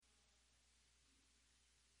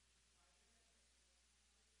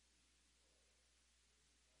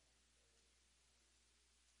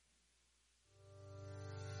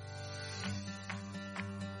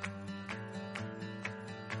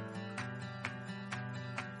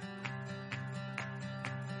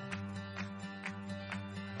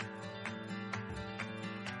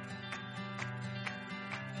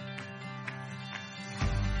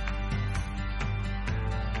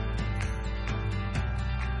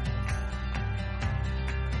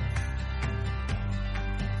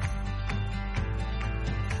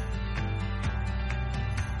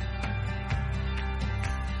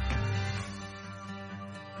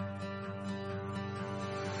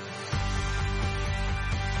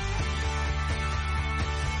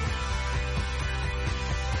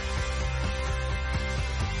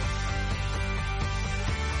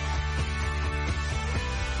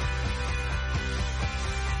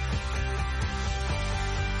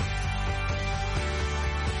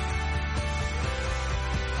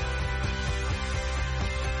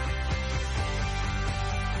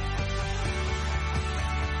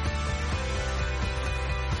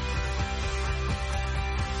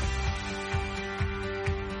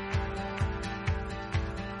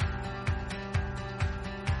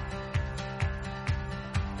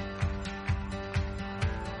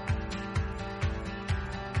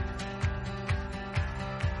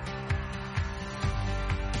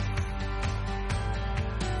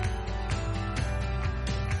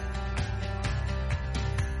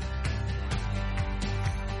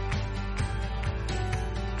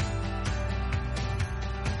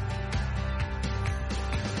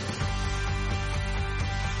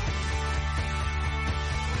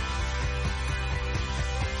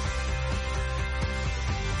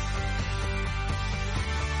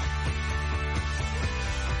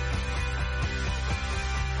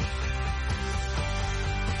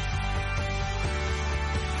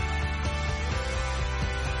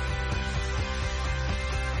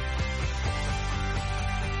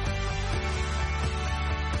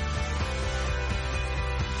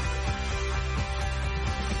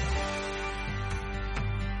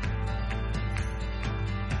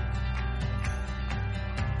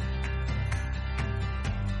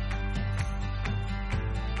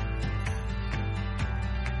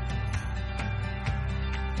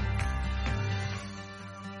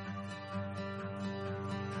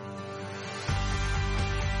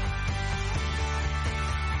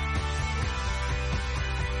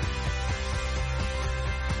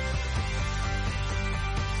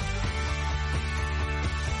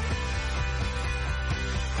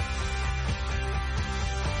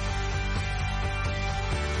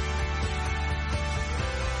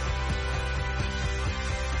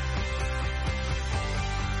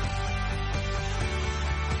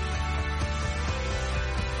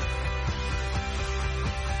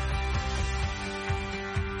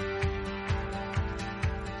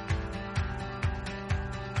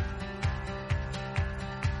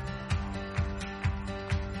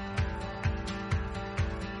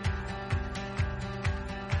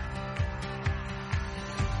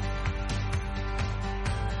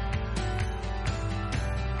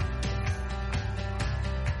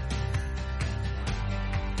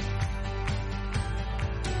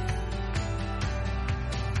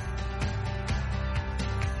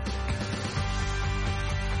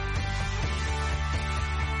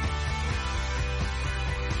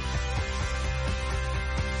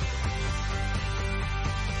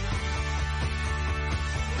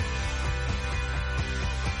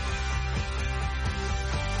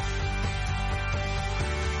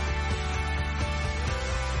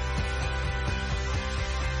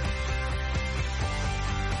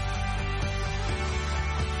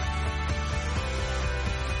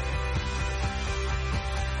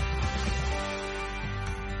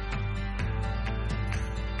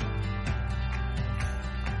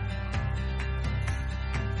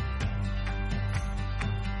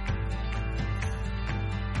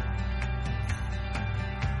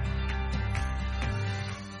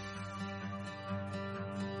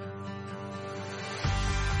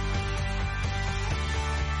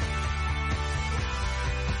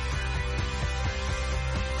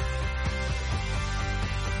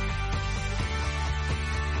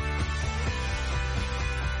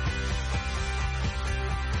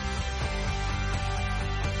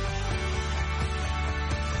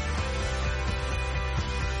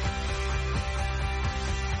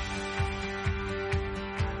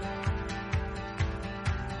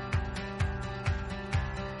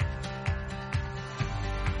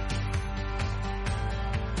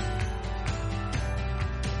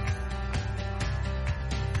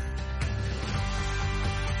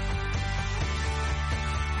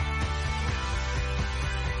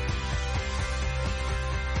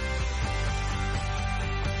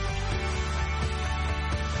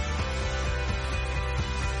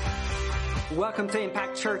Welcome to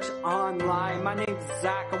Impact Church Online. My name is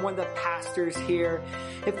Zach. I'm one of the pastors here.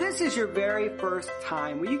 If this is your very first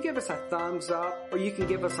time, will you give us a thumbs up or you can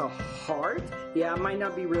give us a heart? Yeah, I might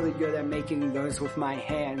not be really good at making those with my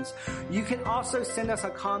hands. You can also send us a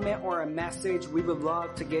comment or a message. We would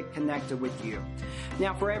love to get connected with you.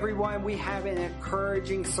 Now for everyone, we have an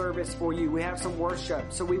encouraging service for you. We have some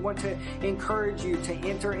worship. So we want to encourage you to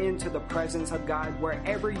enter into the presence of God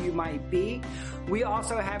wherever you might be. We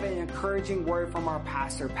also have an encouraging word from our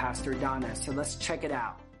pastor, Pastor Donna. So let's check it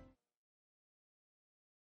out.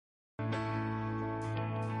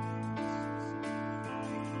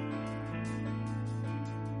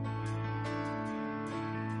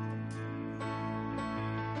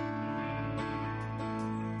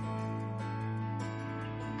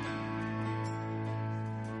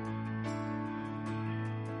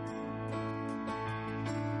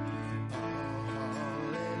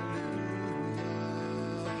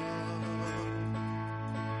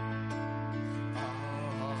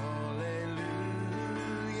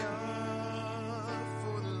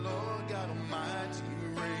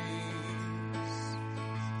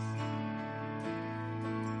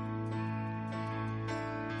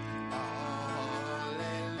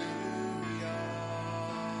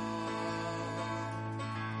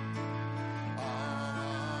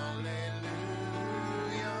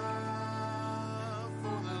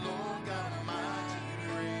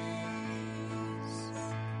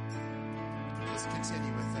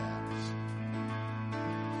 Continue with that.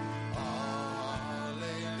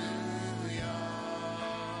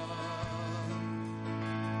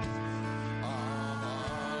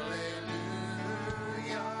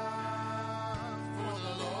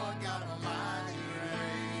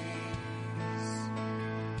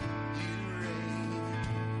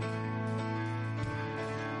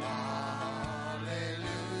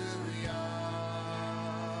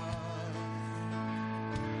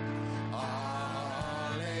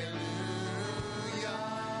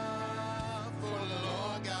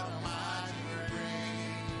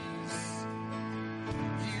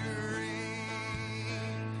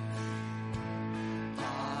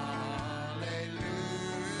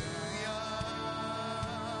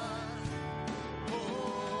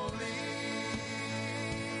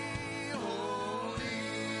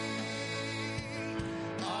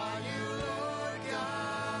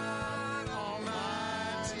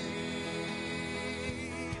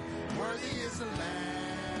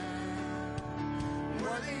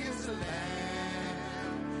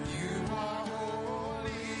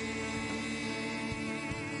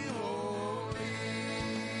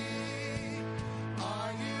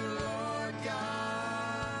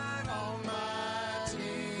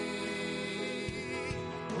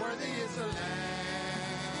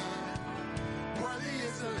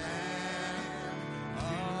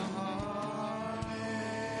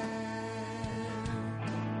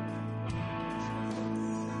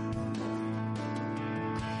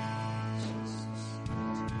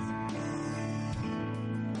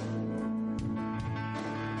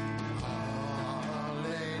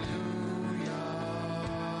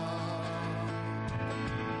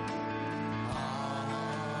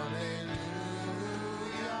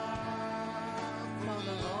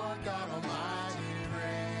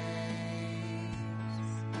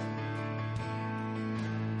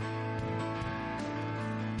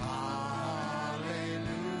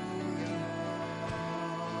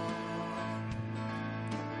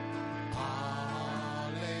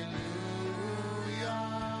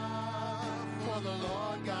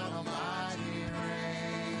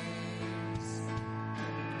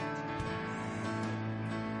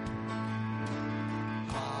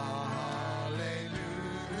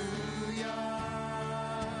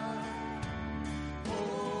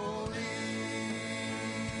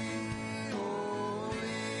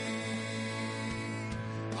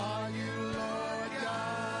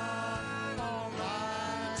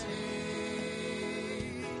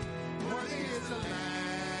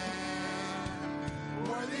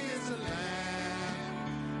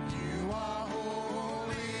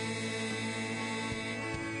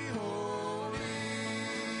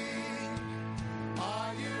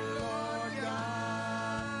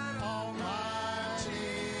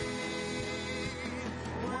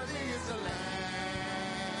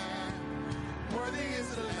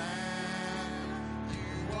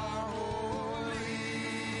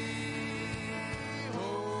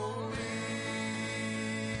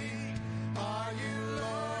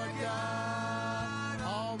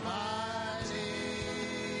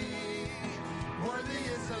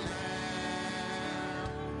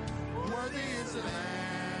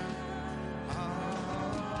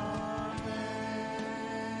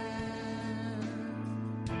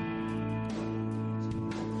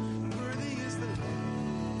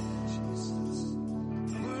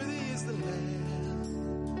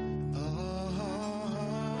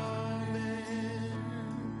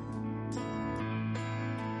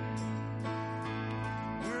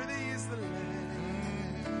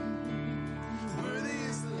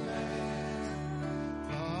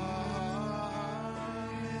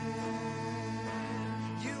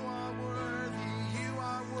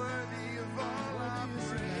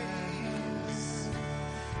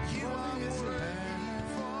 is the Lamb.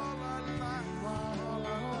 All our life,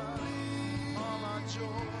 all our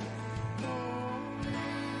joy.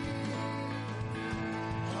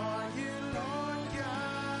 Are you Lord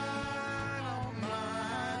God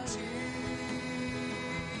Almighty?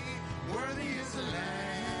 Worthy is the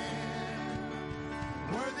Lamb.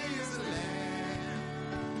 Worthy is the Lamb.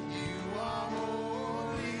 You are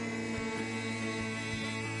holy,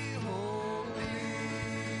 holy.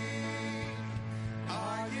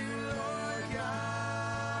 Are you Lord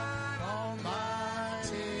God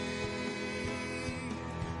Almighty?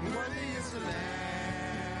 Worthy is the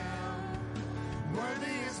Lamb.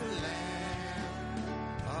 Worthy is the Lamb.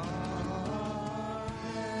 Amen.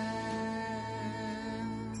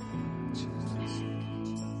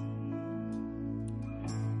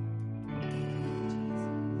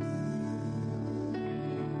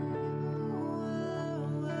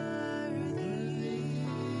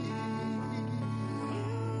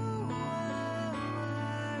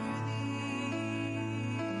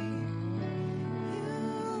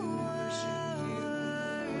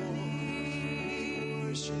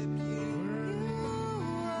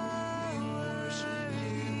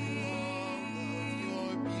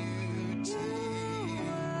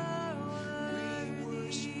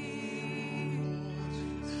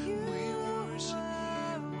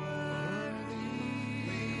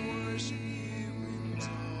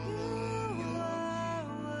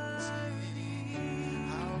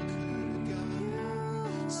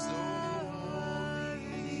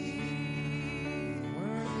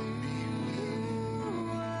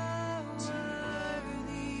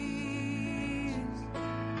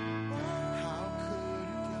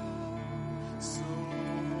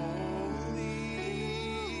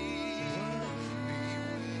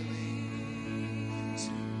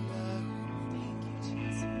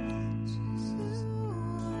 Jesus.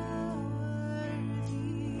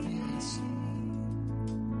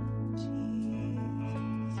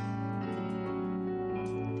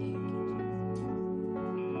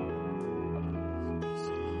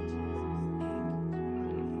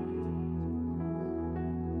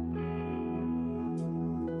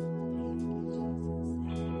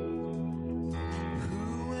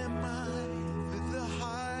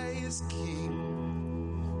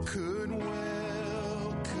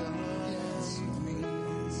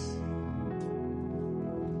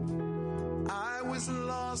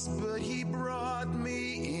 But he brought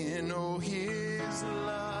me in, oh, his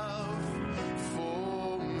love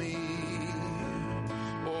for me,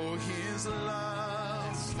 oh, his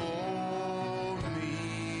love for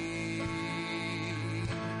me,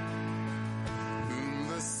 whom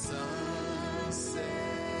the sun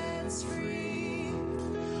sets free,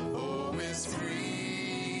 oh, is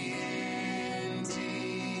free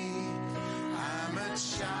indeed. I'm a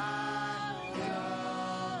child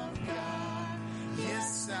of God,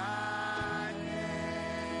 yes, I am.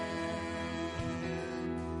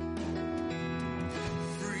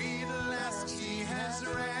 Freed at last, he has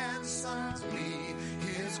ransomed me.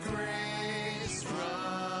 His grace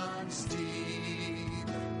runs deep.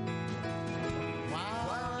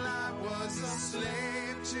 While I was a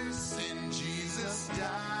slave to sin, Jesus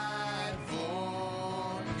died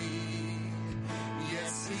for me.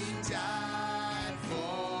 Yes, he died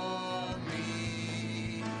for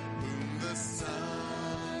me. Whom the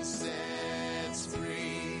sun sets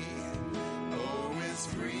free, oh, is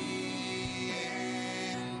free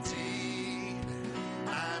indeed.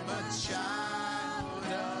 I'm a child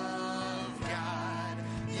of God,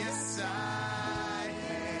 yes, I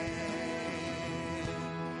am.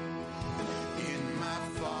 In my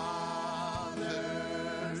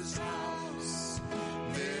Father's house,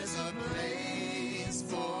 there's a place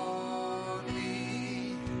for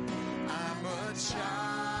me. I'm a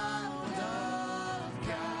child of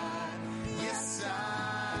God, yes,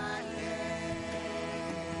 I am.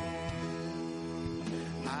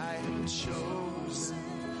 I am chosen,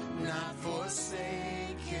 not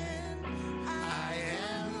forsaken. I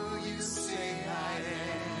am who you say I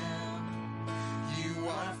am. You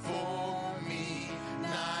are for me,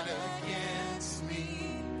 not against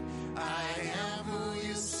me. I am who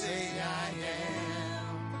you say I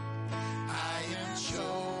am. I am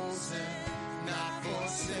chosen, not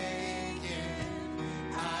forsaken.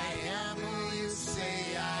 I am who you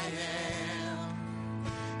say I am.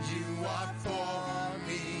 You are for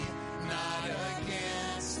me, not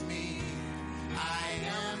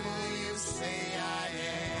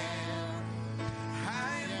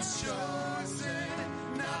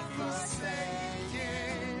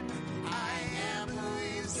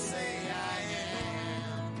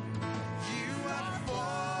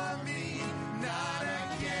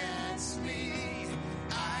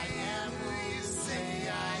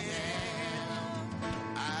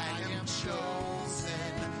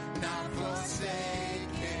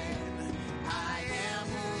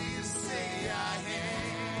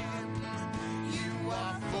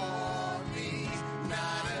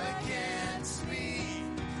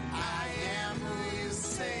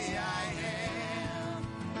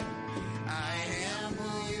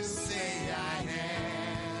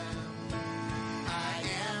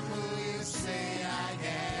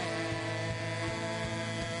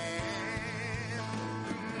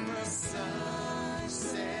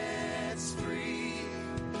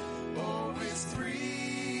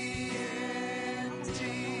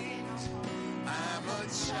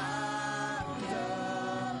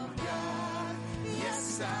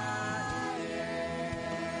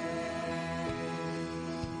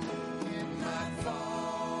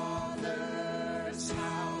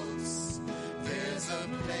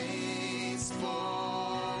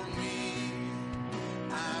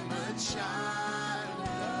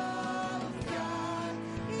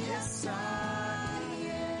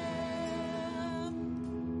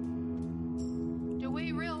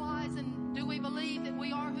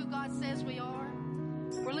God says we are.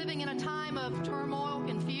 We're living in a time of turmoil,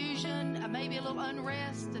 confusion, maybe a little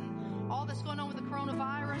unrest, and all that's going on with the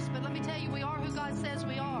coronavirus. But let me tell you, we are who God says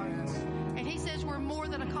we are. And He says we're more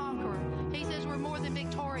than a conqueror. He says we're more than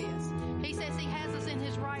victorious. He says He has us in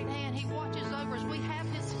His right hand. He watches over us. We have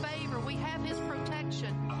His favor. We have His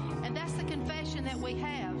protection. And that's the confession that we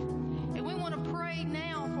have. And we want to pray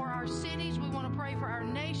now for our cities. We want to pray for our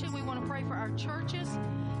nation. We want to pray for our churches.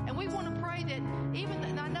 And we want to pray that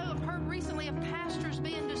even, I know I've heard recently of pastors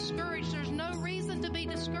being discouraged. There's no reason to be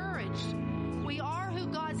discouraged. We are who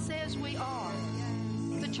God says we are.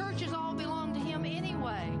 The churches all belong to Him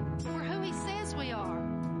anyway. We're who He says we are.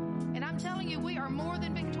 And I'm telling you, we are more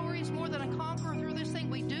than victorious, more than a conqueror through this thing.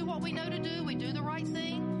 We do what we know to do. We do the right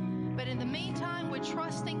thing. But in the meantime, we're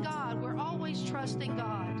trusting God. We're always trusting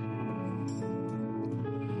God.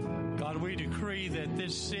 God, we decree that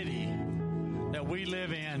this city that we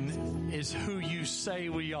live in is who You say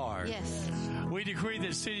we are. Yes. We decree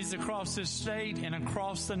that cities across this state and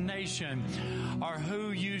across the nation are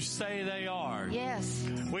who You say they are. Yes.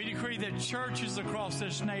 We decree that churches across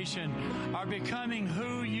this nation are becoming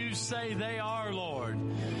who You say they are, Lord.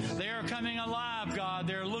 They are coming alive, God.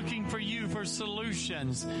 They're looking for You for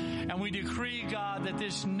solutions. And we decree, God, that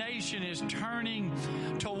this nation is turning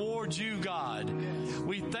towards You, God.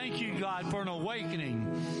 We thank You, God, for an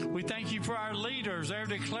awakening. We thank You for our leaders. They're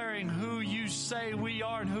declaring who You say we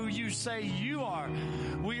are and who You say You are.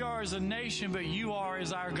 We are as a nation, but You are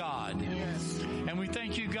as our God. Yes. And we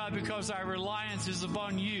thank You, God, because our reliance is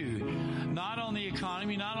upon You. Not on the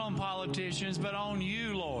economy, not on politicians, but on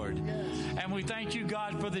You, Lord. And we thank You,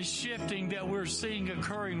 God, for the shifting that we're seeing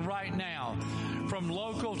occurring right now from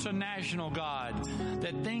local to national, God,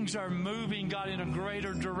 that things are moving, God, in a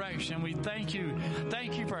greater direction. We thank You.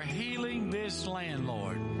 Thank You for healing this land,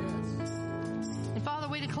 Lord. And Father,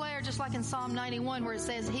 we declare, just like in Psalm 91, where it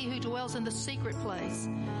says, He who dwells in the secret place.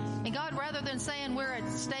 And God, rather than saying we're at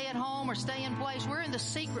stay at home or stay in place, we're in the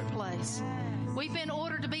secret place. We've been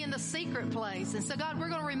ordered to be in the secret place. And so, God, we're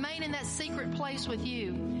going to remain in that secret place with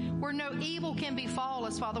You, where no evil can befall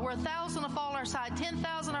us, Father. Where 1,000 will fall our side,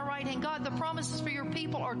 10,000 our right hand. God, the promises for Your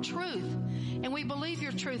people are truth. And we believe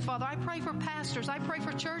Your truth, Father. I pray for pastors. I pray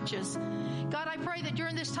for churches. God, I pray that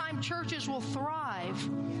during this time, churches will thrive.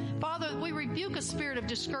 Father, we rebuke a spirit of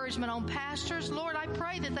discouragement on pastors. Lord, I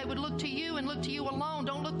pray that they would look to You and look to You alone.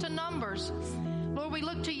 Don't look to numbers. Lord, we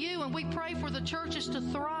look to You and we pray for the churches to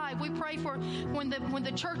thrive. We pray for when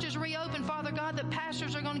the churches reopen, Father God, that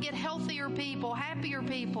pastors are going to get healthier people, happier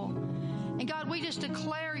people. And God, we just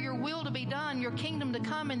declare Your will to be done, Your kingdom to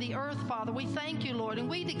come in the earth, Father. We thank You, Lord. And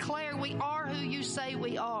we declare we are who You say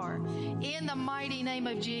we are. In the mighty name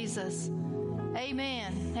of Jesus.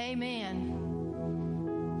 Amen. Amen.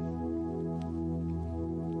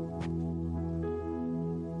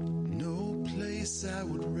 No place I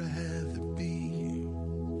would rather be.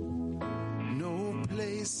 No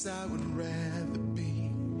place I would rather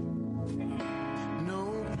be.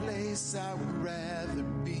 No place I would rather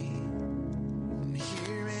be.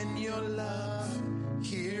 Here in Your love,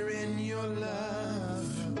 here in Your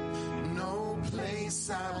love. No place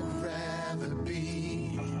I would rather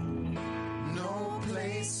be. No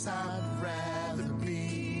place I would rather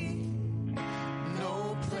be.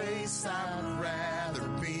 No place I would rather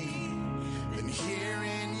be than here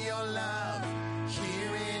in Your love,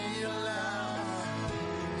 here in Your love.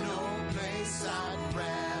 No place I'd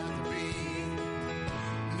rather be.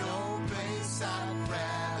 No place I'd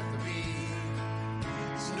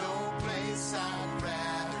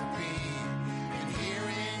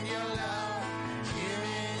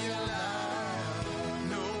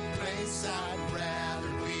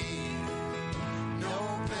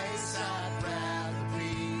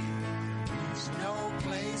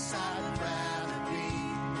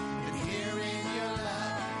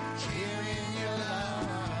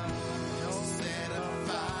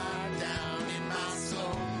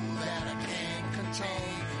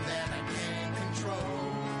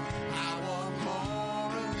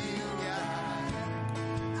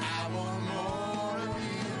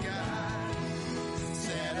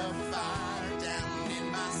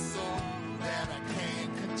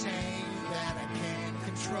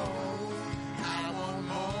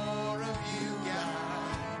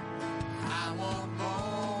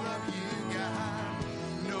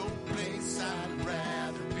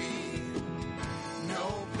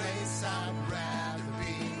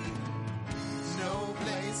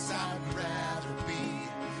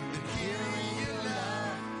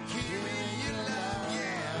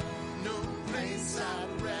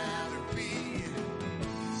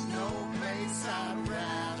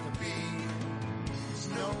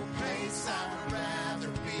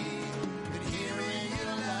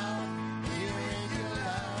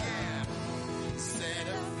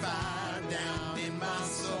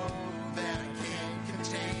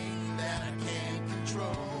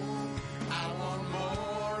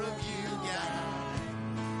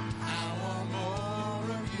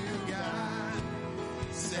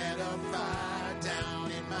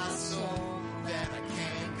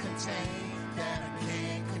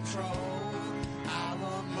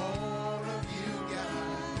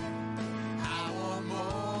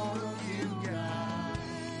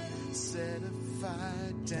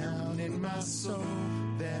in my soul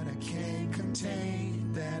that I can't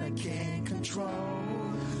contain, that I can't control.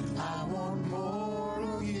 I want more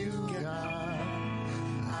of you, God.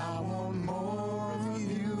 I want more of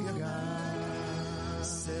you, God.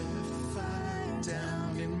 Set fire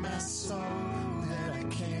down in my soul that I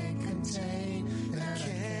can't contain, that I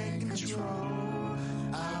can't control.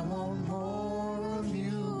 I want more of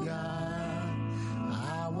you, God.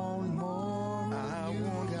 I want more of you,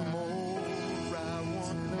 God. I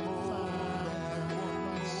want more.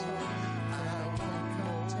 I want more. I want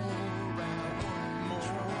more. I want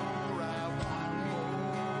more. I want more.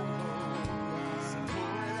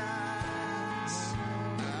 Pour it out.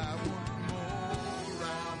 I want more.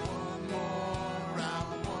 I want more. I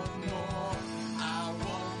want more. I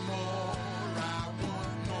want more. I want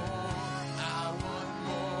more. I want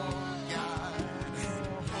more, God.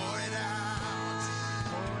 Pour it out.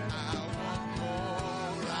 I want more.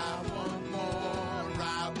 I want more.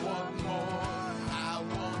 I want more. I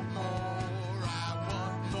want more. I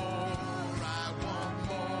want more. I want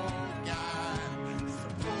more, God.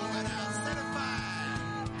 Pour it out. Set a fire.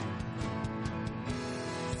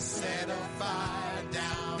 Set a fire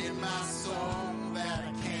down in my soul that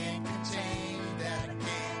I can't contain, that I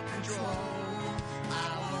can't control. I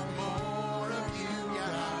want more of you,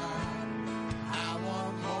 God. I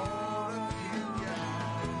want more of you,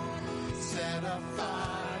 God. Set a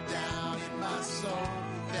fire down in my soul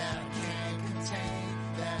that I can't contain,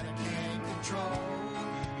 that I can't control.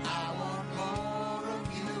 I want more of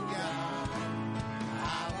you, God. I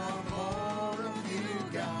want more of you,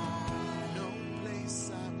 God. No place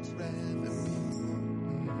I'd rather be.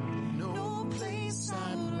 No place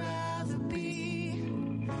I'd rather be.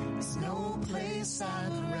 There's no place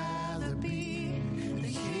I'd rather be than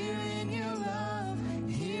here in your love,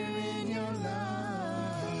 here in your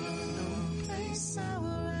love. No place I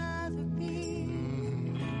would rather be.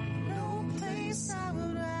 No place I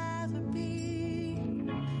would rather be.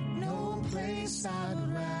 No place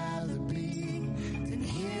I'd rather be than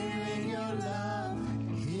here in your love,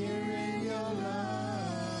 here in your love.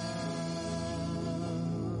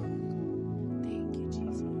 Thank you,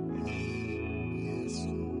 Jesus. Yes,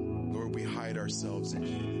 Lord, we hide ourselves in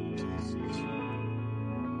you.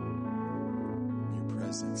 Your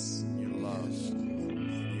presence, your love,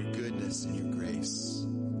 your goodness, and your grace.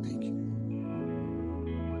 Thank you.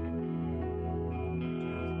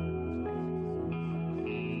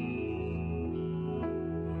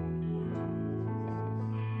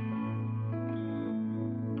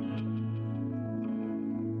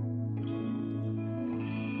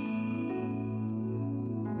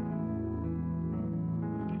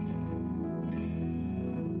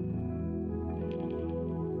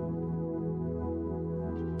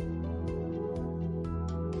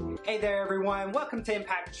 Hey there, everyone. Welcome to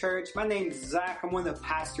Impact Church. My name is Zach. I'm one of the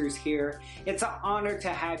pastors here. It's an honor to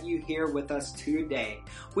have you here with us today.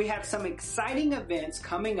 We have some exciting events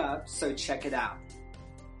coming up, so check it out.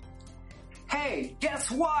 Hey, guess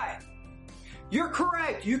what? You're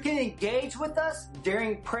correct. You can engage with us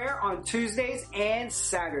during prayer on Tuesdays and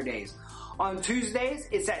Saturdays. On Tuesdays,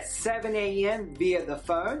 it's at 7 a.m. via the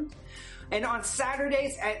phone, and on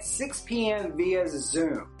Saturdays at 6 p.m. via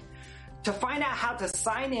Zoom. To find out how to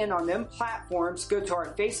sign in on them platforms, go to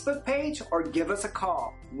our Facebook page or give us a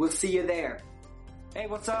call. We'll see you there. Hey,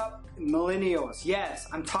 what's up, millennials? Yes,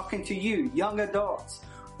 I'm talking to you, young adults.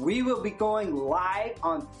 We will be going live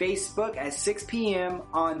on Facebook at 6 p.m.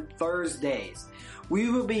 on Thursdays.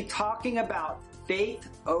 We will be talking about faith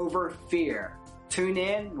over fear. Tune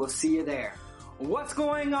in. We'll see you there. What's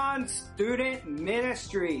going on, student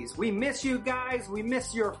ministries? We miss you guys. We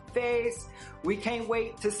miss your face. We can't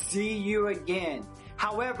wait to see you again.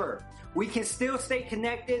 However, we can still stay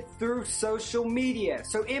connected through social media.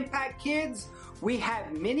 So Impact Kids, we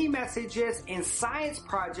have many messages and science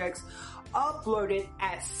projects uploaded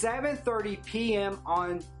at 7:30 p.m.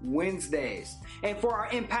 on Wednesdays. And for our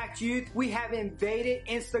Impact Youth, we have invaded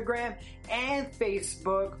Instagram and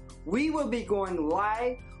Facebook. We will be going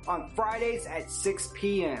live on Fridays at 6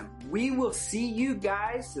 p.m. We will see you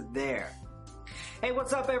guys there. Hey,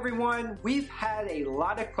 what's up, everyone? We've had a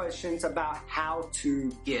lot of questions about how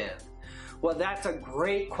to give. Well, that's a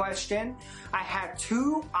great question. I have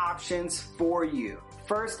two options for you.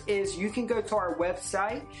 First is you can go to our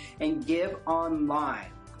website and give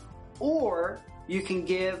online, or you can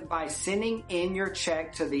give by sending in your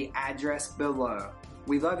check to the address below.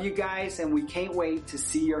 We love you guys, and we can't wait to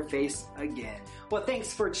see your face again. Well,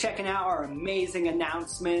 thanks for checking out our amazing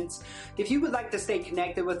announcements. If you would like to stay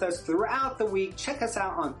connected with us throughout the week, check us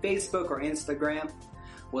out on Facebook or Instagram.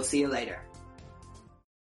 We'll see you later.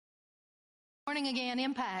 Morning again,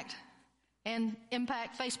 Impact. and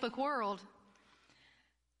Impact Facebook World.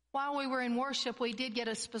 While we were in worship, we did get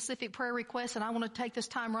a specific prayer request, and I want to take this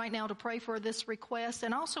time right now to pray for this request,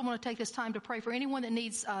 and also want to take this time to pray for anyone that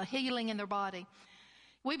needs healing in their body.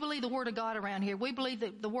 We believe the Word of God around here. We believe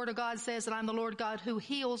that the Word of God says that I'm the Lord God who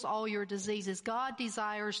heals all your diseases. God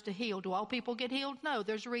desires to heal. Do all people get healed? No,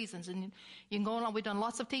 there's reasons. And you can go on. We've done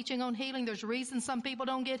lots of teaching on healing. There's reasons some people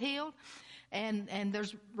don't get healed. And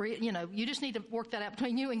there's, you just need to work that out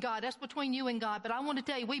between you and God. That's between you and God. But I want to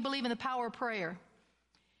tell you, we believe in the power of prayer.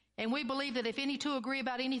 And we believe that if any two agree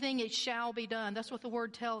about anything, it shall be done. That's what the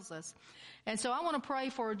Word tells us. And so I want to pray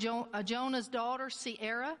for Jonah's daughter,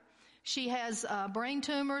 Sierra. She has brain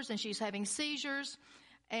tumors and she's having seizures.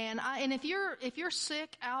 And if you're sick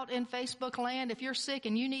out in Facebook land, if you're sick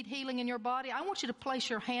and you need healing in your body, I want you to place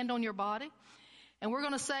your hand on your body. And we're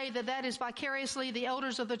going to say that is vicariously the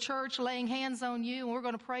elders of the church laying hands on you, and we're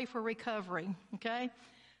going to pray for recovery. Okay?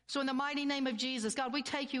 So in the mighty name of Jesus, God, we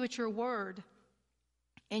take you at your word.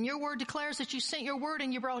 And your word declares that you sent your word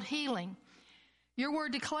and you brought healing. Your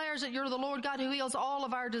word declares that you're the Lord God who heals all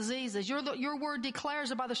of our diseases. Your word declares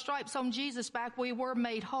that by the stripes on Jesus' back we were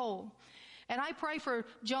made whole. And I pray for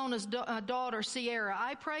Jonah's daughter, Sierra.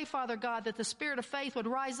 I pray, Father God, that the spirit of faith would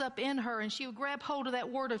rise up in her and she would grab hold of that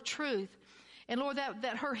word of truth. And Lord,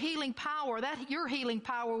 that her healing power, that your healing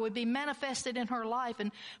power would be manifested in her life.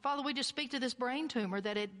 And Father, we just speak to this brain tumor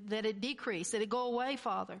that it decrease, that it go away,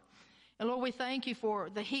 Father. And Lord, we thank you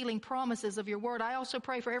for the healing promises of your word. I also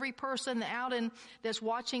pray for every person that's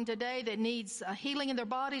watching today that needs healing in their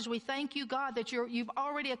bodies. We thank you, God, that you've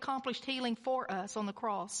already accomplished healing for us on the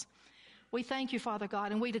cross. We thank you, Father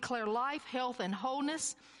God, and we declare life, health, and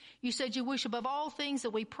wholeness. You said you wish above all things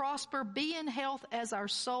that we prosper, be in health as our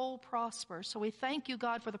soul prospers. So we thank you,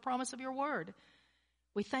 God, for the promise of your word.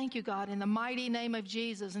 We thank you, God, in the mighty name of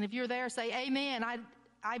Jesus. And if you're there, say amen.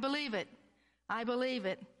 I believe it. I believe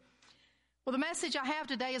it. Well, the message I have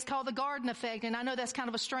today is called the garden effect, and I know that's kind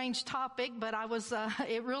of a strange topic, but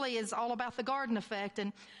it really is all about the garden effect.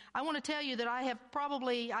 And I want to tell you that I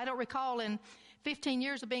don't recall in 15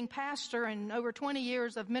 years of being pastor and over 20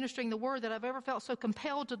 years of ministering the word that I've ever felt so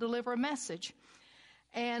compelled to deliver a message.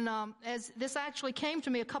 And as this actually came to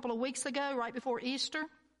me a couple of weeks ago, right before Easter.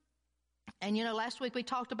 And last week we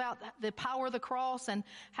talked about the power of the cross and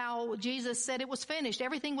how Jesus said it was finished.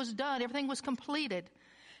 Everything was done. Everything was completed.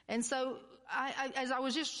 And so as I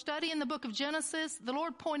was just studying the book of Genesis, the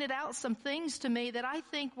Lord pointed out some things to me that I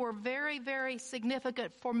think were very, very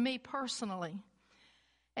significant for me personally.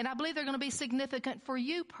 And I believe they're going to be significant for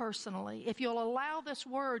you personally if you'll allow this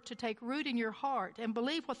word to take root in your heart and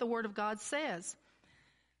believe what the Word of God says.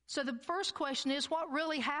 So the first question is, what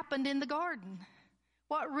really happened in the garden?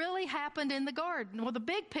 What really happened in the garden? Well, the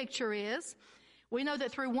big picture is, we know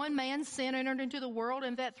that through one man, sin entered into the world,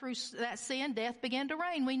 and that through that sin, death began to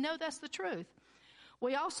reign. We know that's the truth.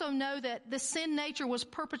 We also know that the sin nature was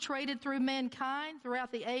perpetrated through mankind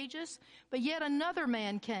throughout the ages, but yet another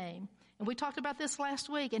man came. And we talked about this last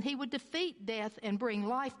week, and he would defeat death and bring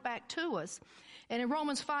life back to us. And in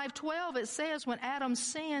Romans 5:12, it says, when Adam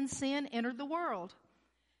sinned, sin entered the world.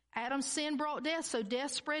 Adam's sin brought death, so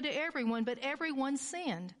death spread to everyone, but everyone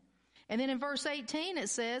sinned. And then in verse 18 it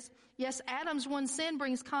says, yes, Adam's one sin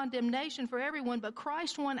brings condemnation for everyone, but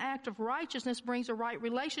Christ's one act of righteousness brings a right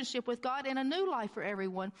relationship with God and a new life for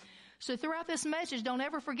everyone. So throughout this message, don't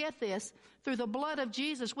ever forget this. Through the blood of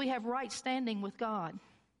Jesus, we have right standing with God,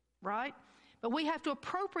 right? But we have to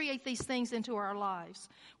appropriate these things into our lives.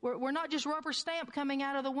 We're not just rubber stamp coming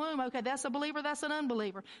out of the womb. Okay, that's a believer, that's an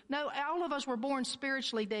unbeliever. No, all of us were born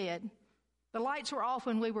spiritually dead. The lights were off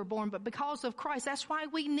when we were born, but because of Christ, that's why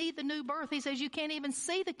we need the new birth. He says you can't even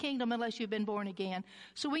see the kingdom unless you've been born again.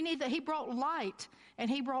 So we need that. He brought light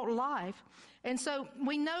and he brought life. And so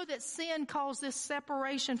we know that sin caused this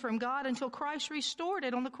separation from God until Christ restored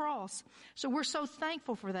it on the cross. So we're so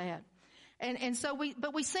thankful for that. And so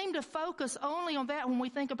we seem to focus only on that when we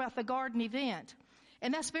think about the garden event.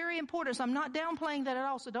 And that's very important. So I'm not downplaying that at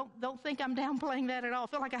all. So don't think I'm downplaying that at all. I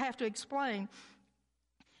feel like I have to explain.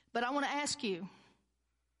 But I want to ask you,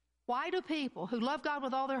 why do people who love God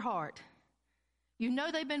with all their heart,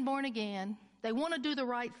 they've been born again, they want to do the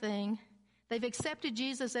right thing, they've accepted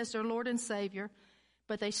Jesus as their Lord and Savior,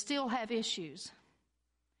 but they still have issues.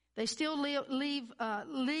 They still lead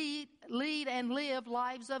and live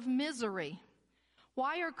lives of misery.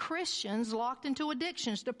 Why are Christians locked into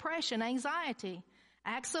addictions, depression, anxiety,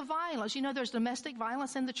 acts of violence? There's domestic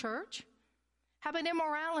violence in the church. How about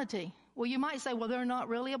immorality? Well, you might say, well, they're not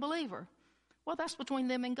really a believer. Well, that's between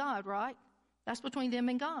them and God, right? That's between them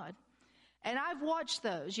and God. And I've watched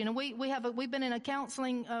those. We've been in a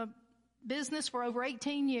counseling business for over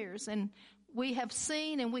 18 years, and we have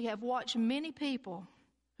seen and we have watched many people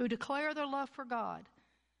who declare their love for God,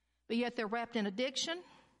 but yet they're wrapped in addiction,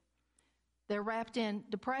 they're wrapped in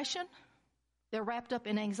depression, they're wrapped up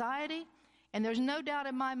in anxiety, and there's no doubt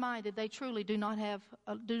in my mind that they truly do not have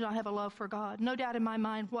a love for God. No doubt in my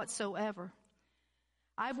mind whatsoever.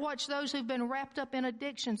 I've watched those who've been wrapped up in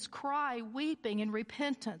addictions cry, weeping in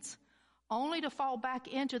repentance, only to fall back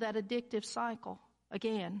into that addictive cycle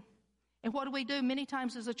again. And what do? Many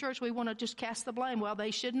times as a church, we want to just cast the blame. Well,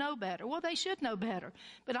 they should know better. Well, they should know better.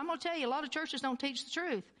 But I'm going to tell you, a lot of churches don't teach the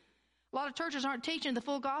truth. A lot of churches aren't teaching the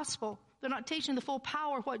full gospel. They're not teaching the full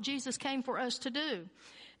power of what Jesus came for us to do.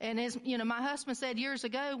 And as, my husband said years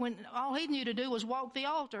ago, when all he knew to do was walk the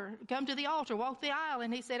altar, come to the altar, walk the aisle.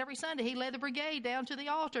 And he said every Sunday he led the brigade down to the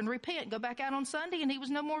altar and repent, go back out on Sunday, and he was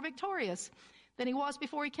no more victorious than he was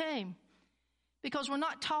before he came. Because we're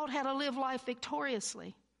not taught how to live life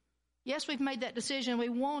victoriously. Yes, we've made that decision. We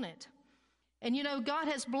want it. And God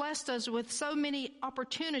has blessed us with so many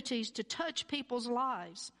opportunities to touch people's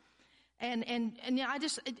lives. And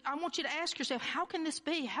I want you to ask yourself, how can this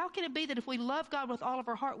be? How can it be that if we love God with all of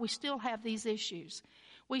our heart, we still have these issues?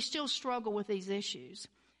 We still struggle with these issues.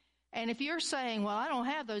 And if you're saying, well, I don't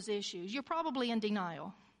have those issues, you're probably in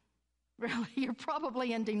denial. Really, you're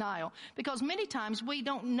probably in denial. Because many times we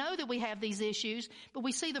don't know that we have these issues, but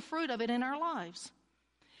we see the fruit of it in our lives.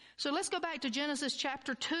 So let's go back to Genesis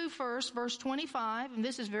chapter 2 first, verse 25. And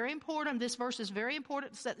this is very important. This verse is very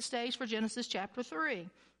important to set the stage for Genesis chapter 3.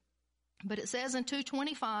 But it says in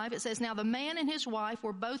 2:25, it says, now the man and his wife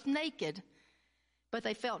were both naked, but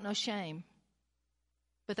they felt no shame.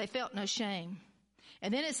 But they felt no shame.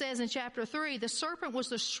 And then it says in chapter 3, the serpent was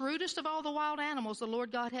the shrewdest of all the wild animals the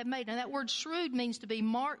Lord God had made. And that word shrewd means to be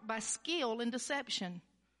marked by skill and deception.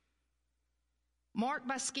 Marked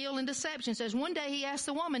by skill and deception. It says, one day he asked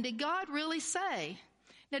the woman, did God really say?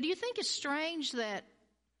 Now, do you think it's strange that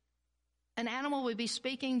an animal would be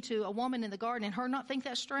speaking to a woman in the garden and her not think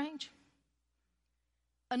that's strange?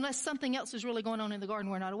 Unless something else is really going on in the garden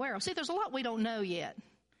we're not aware of. See, there's a lot we don't know yet.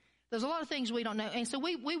 There's a lot of things we don't know. And so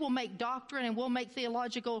we will make doctrine and we'll make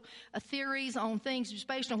theological theories on things just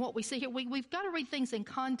based on what we see here. We've got to read things in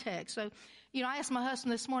context. So, I asked my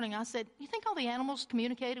husband this morning, I said, you think all the animals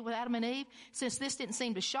communicated with Adam and Eve? Since this didn't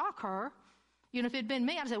seem to shock her, if it had been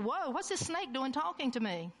me, I'd say, whoa, what's this snake doing talking to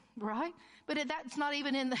me? Right? But that's not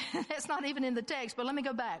even in the text. But let me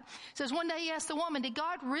go back. It says, one day he asked the woman, did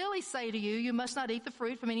God really say to you, you must not eat the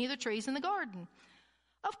fruit from any of the trees in the garden?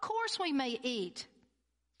 Of course we may eat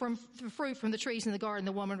from the fruit from the trees in the garden,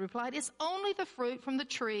 the woman replied. It's only the fruit from the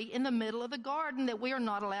tree in the middle of the garden that we are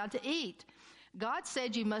not allowed to eat. God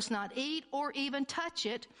said you must not eat or even touch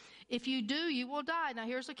it. If you do, you will die. Now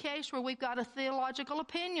here's a case where we've got a theological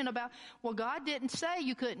opinion about, well, God didn't say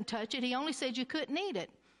you couldn't touch it. He only said you couldn't eat it.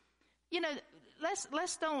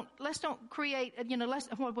 Let's don't create,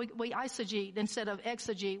 we eisegete instead of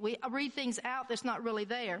exegete. We read things out that's not really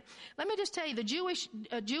there. Let me just tell you, the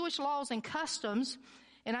Jewish laws and customs,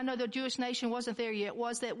 and I know the Jewish nation wasn't there yet,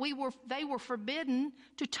 was that they were forbidden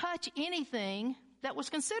to touch anything that was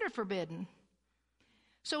considered forbidden.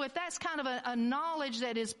 So if that's kind of a knowledge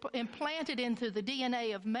that is implanted into the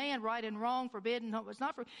DNA of man, right and wrong, forbidden, no, it's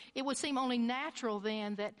not, it would seem only natural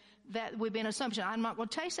then that would be an assumption. I'm not going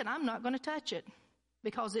to taste it. I'm not going to touch it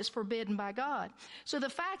because it's forbidden by God. So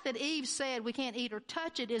the fact that Eve said we can't eat or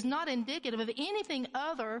touch it is not indicative of anything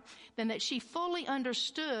other than that she fully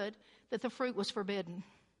understood that the fruit was forbidden.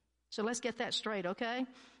 So let's get that straight, okay?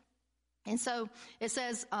 And so it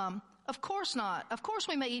says, of course not. Of course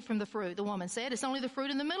we may eat from the fruit, the woman said. It's only the fruit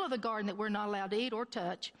in the middle of the garden that we're not allowed to eat or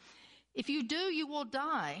touch. If you do, you will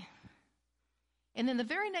die. And then the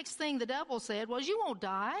very next thing the devil said was, you won't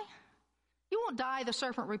die. You won't die, the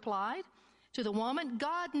serpent replied to the woman.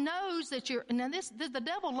 God knows that the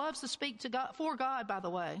devil loves to speak to God, for God, by the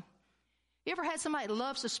way. You ever had somebody that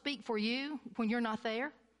loves to speak for you when you're not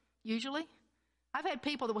there, usually? I've had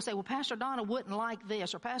people that will say, well, Pastor Donna wouldn't like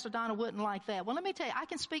this or Pastor Donna wouldn't like that. Well, let me tell you, I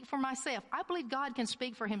can speak for myself. I believe God can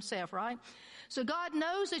speak for himself, right? So God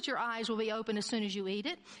knows that your eyes will be open as soon as you eat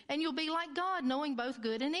it, and you'll be like God, knowing both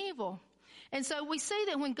good and evil. And so we see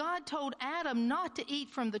that when God told Adam not to eat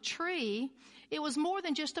from the tree, it was more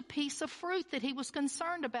than just a piece of fruit that he was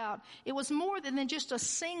concerned about. It was more than just a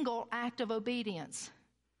single act of obedience.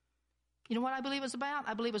 You know what I believe it was about?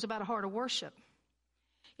 I believe it was about a heart of worship.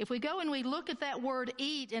 If we go and we look at that word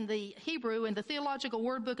eat in the Hebrew, in the theological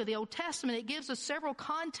word book of the Old Testament, it gives us several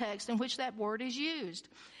contexts in which that word is used.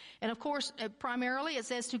 And of course, primarily it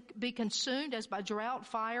says to be consumed as by drought,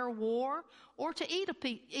 fire, war, or to eat a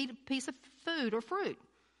piece of food or fruit.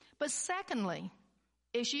 But secondly,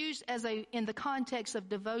 It's used in the context of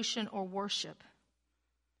devotion or worship.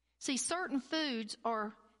 See, certain foods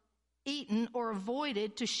are eaten or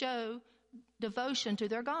avoided to show devotion to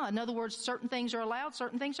their God. In other words, certain things are allowed,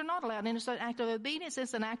 certain things are not allowed. And it's an act of obedience,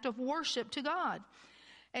 it's an act of worship to God.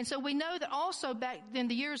 And so we know that also back in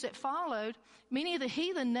the years that followed, many of the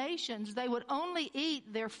heathen nations, they would only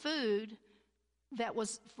eat their food that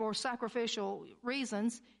was for sacrificial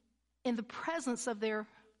reasons in the presence of their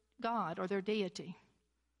God or their deity.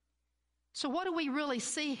 So what do we really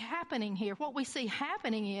see happening here? What we see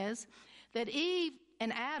happening is that Eve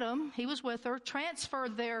and Adam, he was with her,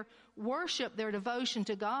 transferred their worship, their devotion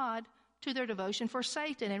to God, to their devotion for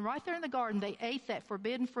Satan. And right there in the garden, they ate that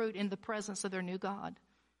forbidden fruit in the presence of their new God.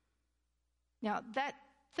 Now,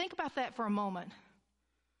 think about that for a moment.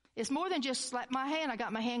 It's more than just slap my hand, I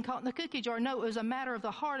got my hand caught in the cookie jar. No, it was a matter of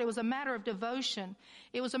the heart. It was a matter of devotion.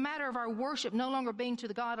 It was a matter of our worship no longer being to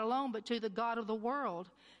the God alone, but to the God of the world,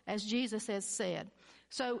 as Jesus has said.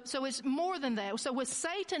 So it's more than that. So with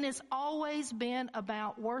Satan, it's always been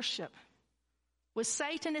about worship. With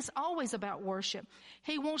Satan, it's always about worship.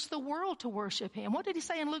 He wants the world to worship him. What did he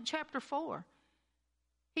say in Luke chapter 4?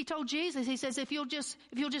 He told Jesus, he says, if you'll just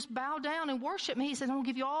bow down and worship me, he says, I'm going to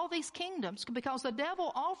give you all these kingdoms, because the devil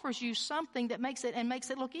offers you something that makes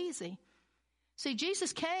it look easy. See,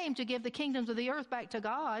 Jesus came to give the kingdoms of the earth back to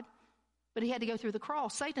God, but he had to go through the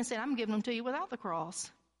cross. Satan said, I'm giving them to you without the cross.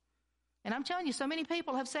 And I'm telling you, so many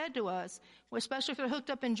people have said to us, especially if they're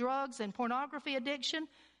hooked up in drugs and pornography addiction,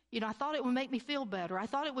 I thought it would make me feel better. I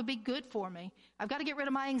thought it would be good for me. I've got to get rid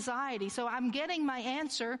of my anxiety. So I'm getting my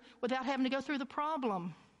answer without having to go through the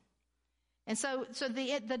problem. And so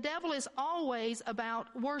the devil is always about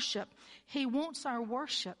worship. He wants our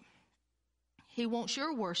worship. He wants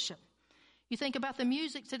your worship. You think about the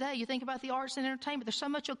music today. You think about the arts and entertainment. There's so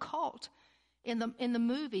much occult in the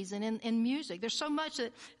movies and in music. There's so much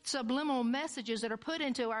subliminal messages that are put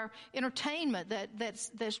into our entertainment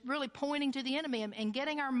that's really pointing to the enemy and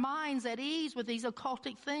getting our minds at ease with these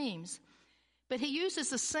occultic themes. But he uses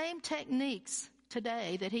the same techniques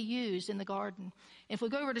today that he used in the garden. If we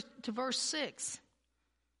go over to verse 6,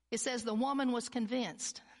 it says the woman was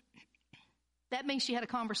convinced. That means she had a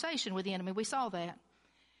conversation with the enemy. We saw that.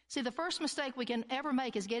 See, the first mistake we can ever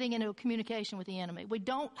make is getting into a communication with the enemy. We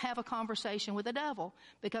don't have a conversation with the devil,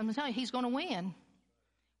 because I'm telling you, he's going to win.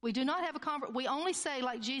 We do not have a conversation. We only say,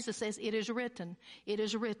 like Jesus says, it is written, it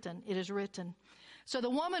is written, it is written. So the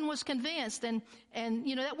woman was convinced, and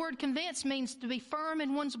that word convinced means to be firm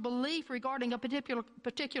in one's belief regarding a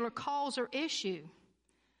particular cause or issue.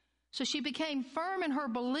 So she became firm in her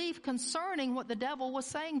belief concerning what the devil was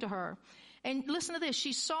saying to her. And listen to this.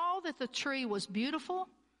 She saw that the tree was beautiful,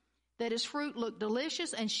 that its fruit looked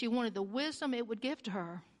delicious, and she wanted the wisdom it would give to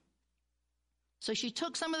her. So she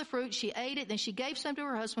took some of the fruit, she ate it, then she gave some to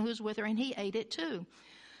her husband who was with her, and he ate it too.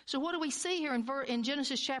 So what do we see here in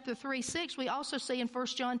Genesis chapter 3:6? We also see in 1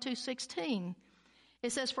 John 2:16.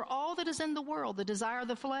 It says, for all that is in the world, the desire of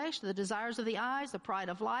the flesh, the desires of the eyes, the pride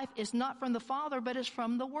of life, is not from the Father, but is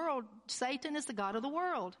from the world. Satan is the god of the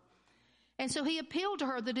world. And so he appealed to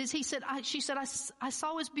her. She said, I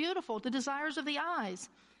saw as beautiful, the desires of the eyes.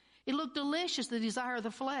 It looked delicious, the desire of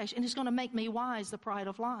the flesh, and it's going to make me wise, the pride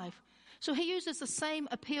of life. So he uses the same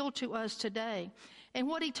appeal to us today. And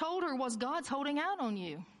what he told her was, God's holding out on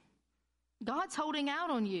you. God's holding out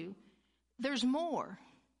on you. There's more.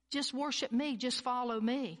 Just worship me. Just follow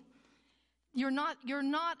me. You're not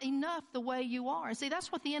enough the way you are. And see,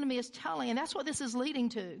 that's what the enemy is telling, and that's what this is leading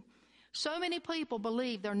to. So many people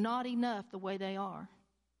believe they're not enough the way they are.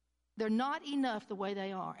 They're not enough the way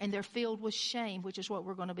they are, and they're filled with shame, which is what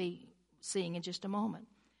we're going to be seeing in just a moment.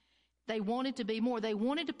 They wanted to be more. They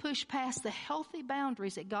wanted to push past the healthy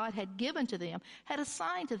boundaries that God had given to them, had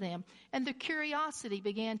assigned to them, and their curiosity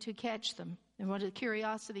began to catch them. And what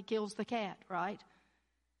curiosity kills the cat, right?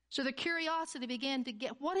 So the curiosity began to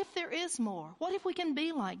get, what if there is more? What if we can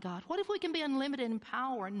be like God? What if we can be unlimited in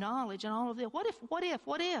power and knowledge and all of this? What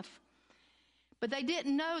if? But they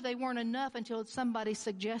didn't know they weren't enough until somebody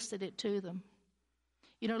suggested it to them.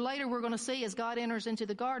 Later we're going to see as God enters into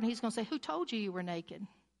the garden, he's going to say, who told you were naked?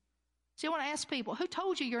 See, I want to ask people, who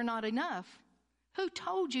told you you're not enough? Who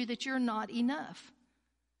told you that you're not enough?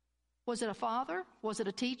 Was it a father? Was it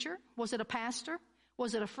a teacher? Was it a pastor?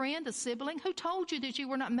 Was it a friend, a sibling? Who told you that you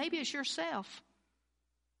were not? Maybe it's yourself.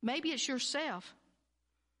 Maybe it's yourself.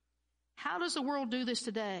 How does the world do this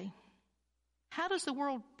today? How does the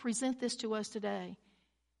world present this to us today?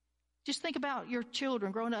 Just think about your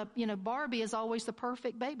children growing up. Barbie is always the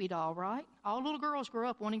perfect baby doll, right? All little girls grow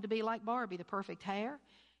up wanting to be like Barbie, the perfect hair.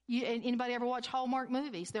 Anybody ever watch Hallmark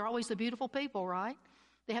movies? They're always the beautiful people, right?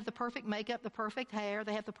 They have the perfect makeup, the perfect hair.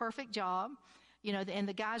 They have the perfect job. And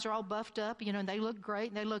the guys are all buffed up, and they look great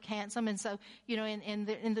and they look handsome. And so, and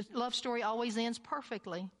the love story always ends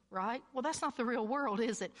perfectly, right? Well, that's not the real world,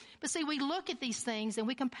 is it? But see, we look at these things and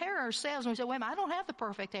we compare ourselves and we say, wait a minute, I don't have the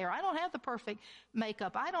perfect hair. I don't have the perfect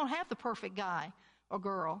makeup. I don't have the perfect guy or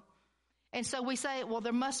girl. And so we say, well,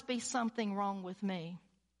 there must be something wrong with me.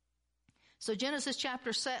 So Genesis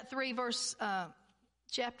chapter 3 verse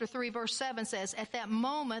 7 says, at that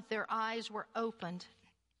moment their eyes were opened,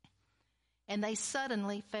 and they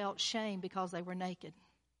suddenly felt shame because they were naked.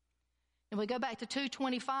 And we go back to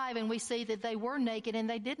 2:25 and we see that they were naked and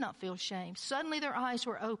they did not feel shame. Suddenly their eyes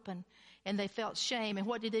were open and they felt shame. And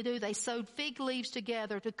what did they do? They sewed fig leaves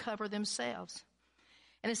together to cover themselves.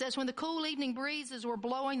 And it says, when the cool evening breezes were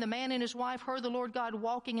blowing, the man and his wife heard the Lord God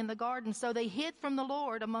walking in the garden. So they hid from the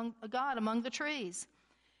Lord among the trees.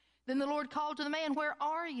 Then the Lord called to the man, where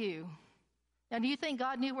are you? Now, do you think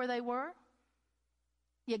God knew where they were?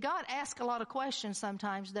 Yeah, God asks a lot of questions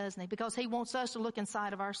sometimes, doesn't he? Because he wants us to look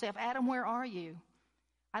inside of ourselves. Adam, where are you?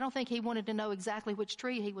 I don't think he wanted to know exactly which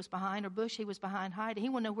tree he was behind or bush he was behind hiding. He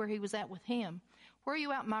wanted to know where he was at with him. Where are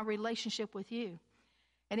you at in my relationship with you?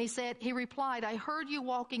 And he replied, I heard you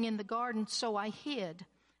walking in the garden, so I hid.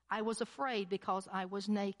 I was afraid because I was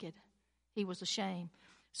naked. He was ashamed.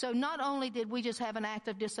 So not only did we just have an act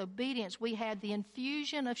of disobedience, we had the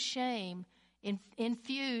infusion of shame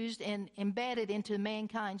infused and embedded into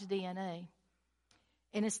mankind's DNA.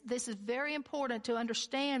 And this is very important to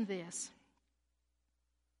understand this.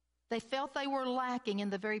 They felt they were lacking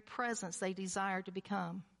in the very presence they desired to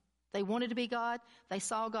become. They wanted to be God. They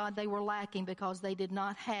saw God. They were lacking because they did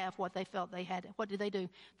not have what they felt they had. What did they do?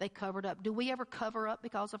 They covered up. Do we ever cover up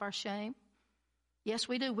because of our shame? Yes,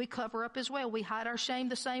 we do. We cover up as well. We hide our shame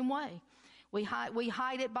the same way. We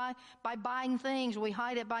hide it by buying things. We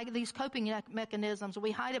hide it by these coping mechanisms.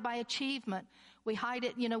 We hide it by achievement. We hide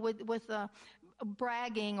it, with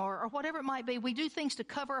bragging or whatever it might be. We do things to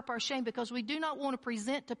cover up our shame because we do not want to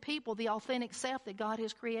present to people the authentic self that God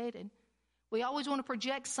has created. We always want to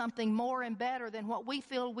project something more and better than what we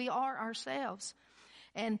feel we are ourselves.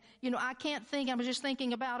 And, I was just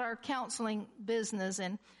thinking about our counseling business,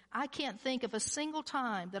 and I can't think of a single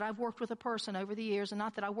time that I've worked with a person over the years, and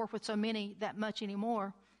not that I work with so many that much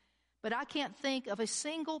anymore, but I can't think of a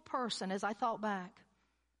single person, as I thought back,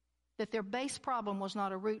 that their base problem was not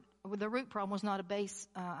the root problem was not a base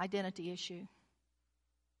identity issue.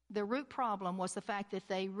 The root problem was the fact that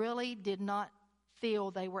they really did not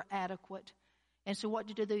feel they were adequate. And so what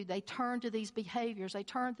did they do? They turned to these behaviors.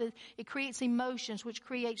 It creates emotions, which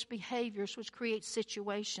creates behaviors, which creates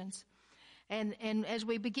situations. And as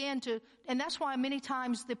we begin and that's why many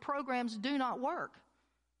times the programs do not work.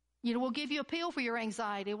 We'll give you a pill for your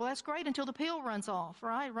anxiety. Well, that's great until the pill runs off,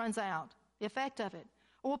 right? Runs out, the effect of it.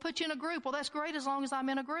 Or we'll put you in a group. Well, that's great as long as I'm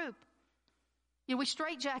in a group. We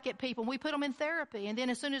straitjacket people, and we put them in therapy, and then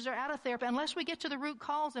as soon as they're out of therapy, unless we get to the root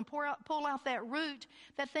cause and pull out that root,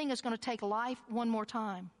 that thing is going to take life one more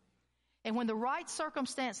time. And when the right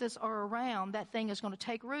circumstances are around, that thing is going to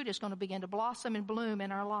take root. It's going to begin to blossom and bloom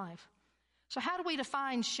in our life. So how do we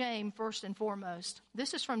define shame first and foremost?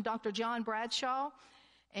 This is from Dr. John Bradshaw,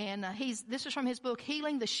 and this is from his book,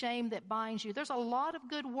 Healing the Shame That Binds You. There's a lot of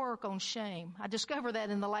good work on shame. I discovered that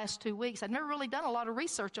in the last 2 weeks. I'd never really done a lot of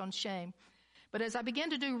research on shame. But as I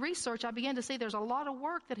began to do research, I began to see there's a lot of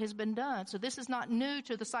work that has been done. So this is not new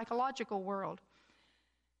to the psychological world.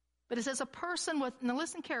 But it says a person with, now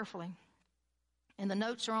listen carefully, and the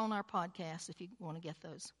notes are on our podcast if you want to get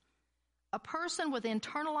those. A person with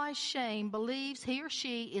internalized shame believes he or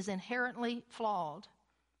she is inherently flawed,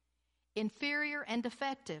 inferior, and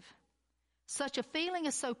defective. Such a feeling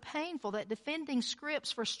is so painful that defending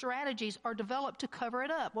scripts for strategies are developed to cover it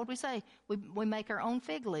up. What do we say? We make our own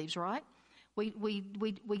fig leaves, right? We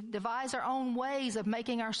devise our own ways of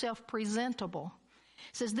making ourselves presentable.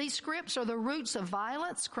 It says these scripts are the roots of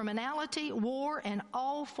violence, criminality, war, and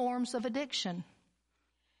all forms of addiction.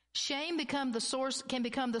 Shame can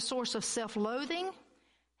become the source of self-loathing,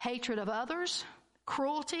 hatred of others,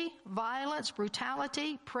 cruelty, violence,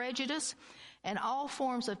 brutality, prejudice, and all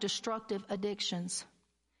forms of destructive addictions.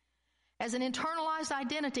 As an internalized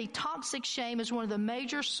identity, toxic shame is one of the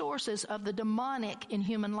major sources of the demonic in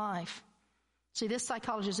human life. See, this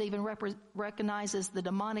psychologist even recognizes the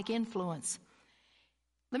demonic influence.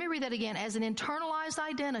 Let me read that again. As an internalized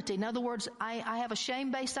identity, in other words, I have a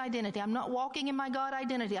shame-based identity. I'm not walking in my God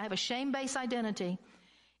identity. I have a shame-based identity.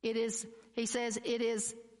 He says, it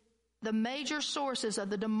is the major sources of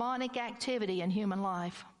the demonic activity in human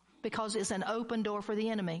life because it's an open door for the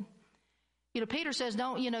enemy. Peter says,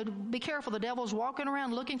 be careful. The devil's walking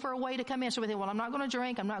around looking for a way to come in. So we think, well, I'm not going to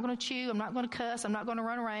drink. I'm not going to chew. I'm not going to cuss. I'm not going to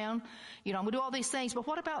run around. I'm going to do all these things. But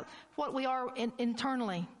what about what we are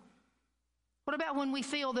internally? What about when we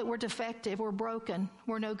feel that we're defective, we're broken,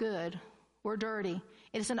 we're no good, we're dirty?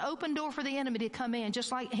 It's an open door for the enemy to come in,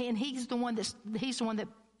 just like, and he's the one that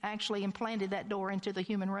actually implanted that door into the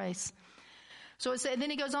human race. So then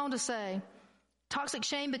he goes on to say, toxic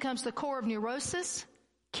shame becomes the core of neurosis,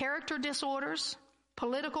 character disorders,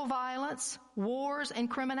 political violence, wars, and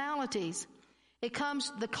criminalities. It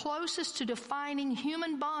comes the closest to defining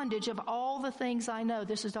human bondage of all the things I know.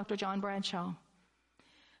 This is Dr. John Bradshaw.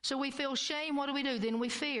 So we feel shame. What do? Then we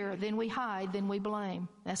fear. Then we hide. Then we blame.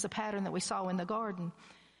 That's the pattern that we saw in the garden.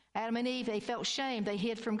 Adam and Eve, they felt shame. They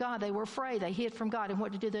hid from God. They were afraid. They hid from God. And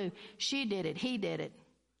what did they do? She did it. He did it.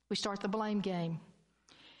 We start the blame game.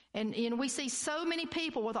 And we see so many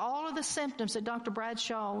people with all of the symptoms that Dr.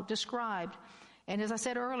 Bradshaw described. And as I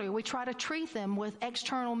said earlier, we try to treat them with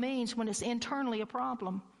external means when it's internally a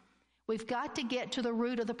problem. We've got to get to the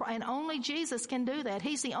root of the problem. And only Jesus can do that.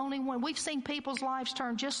 He's the only one. We've seen people's lives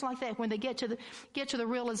turn just like that when they get to the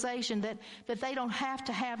realization that they don't have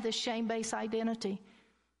to have this shame-based identity.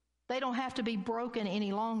 They don't have to be broken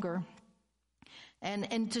any longer.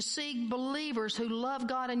 And to see believers who love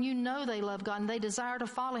God, and they love God and they desire to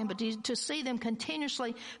follow Him, but to see them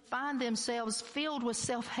continuously find themselves filled with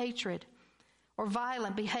self-hatred or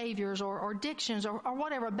violent behaviors or addictions or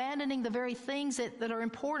whatever, abandoning the very things that are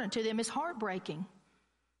important to them is heartbreaking.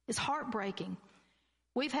 It's heartbreaking.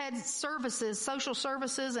 We've had social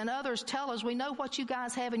services and others tell us, we know what you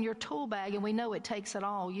guys have in your tool bag and we know it takes it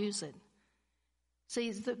all. Use it.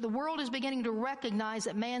 See, the world is beginning to recognize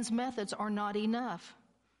that man's methods are not enough.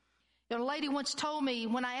 A lady once told me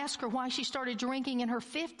when I asked her why she started drinking in her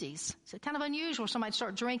 50s. It's kind of unusual for somebody to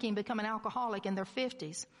start drinking, become an alcoholic in their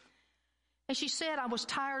 50s. And she said, I was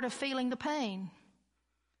tired of feeling the pain.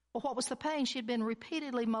 Well, what was the pain? She had been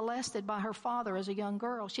repeatedly molested by her father as a young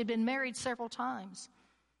girl. She had been married several times.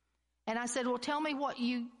 And I said, well, tell me what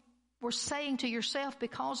you were saying to yourself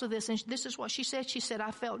because of this. And this is what she said. She said,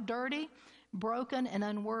 I felt dirty, broken, and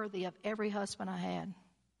unworthy of every husband I had.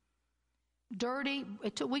 Dirty.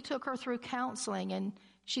 We took her through counseling and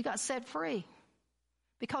she got set free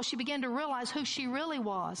because she began to realize who she really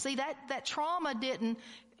was. See, that trauma didn't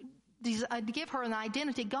give her an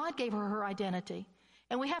identity. God gave her identity.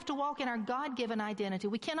 And we have to walk in our God-given identity.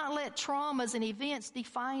 We cannot let traumas and events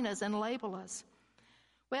define us and label us.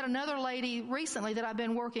 We had another lady recently that I've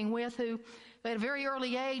been working with who at a very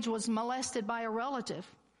early age was molested by a relative.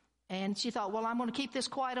 And she thought, well, I'm going to keep this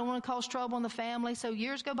quiet. I don't want to cause trouble in the family. So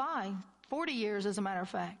years go by, 40 years as a matter of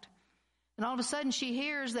fact. And all of a sudden she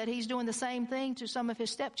hears that he's doing the same thing to some of his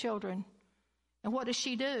stepchildren. And what does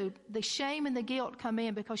she do? The shame and the guilt come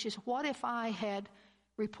in because she says, what if I had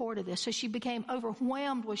reported this? So she became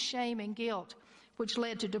overwhelmed with shame and guilt, which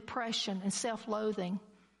led to depression and self-loathing.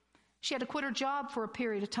 She had to quit her job for a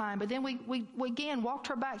period of time, but then we again walked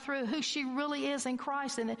her back through who she really is in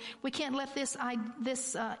Christ, and we can't let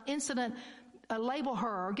this incident label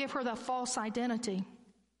her or give her the false identity.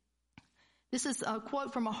 This is a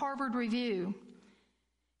quote from a Harvard review.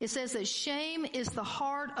 It says that shame is the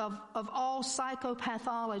heart of all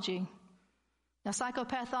psychopathology. Now,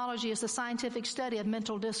 psychopathology is the scientific study of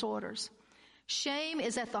mental disorders. Shame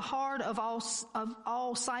is at the heart of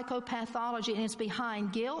all psychopathology, and it's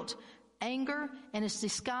behind guilt, anger, and it's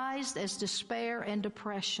disguised as despair and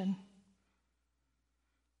depression.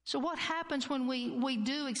 So what happens when we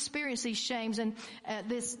do experience these shames and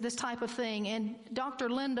this type of thing? And Dr.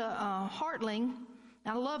 Linda Hartling,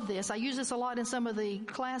 I love this. I use this a lot in some of the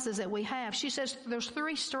classes that we have. She says there's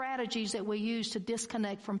 3 strategies that we use to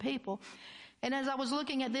disconnect from people. And as I was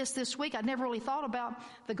looking at this week, I'd never really thought about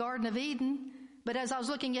the Garden of Eden. But as I was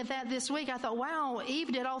looking at that this week, I thought, wow,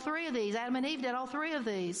 Eve did all 3 of these. Adam and Eve did all 3 of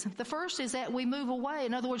these. The first is that we move away.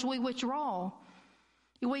 In other words, we withdraw.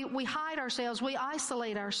 We hide ourselves. We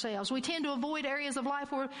isolate ourselves. We tend to avoid areas of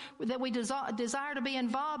life that we desire to be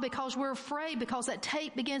involved because we're afraid, because that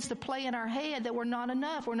tape begins to play in our head that we're not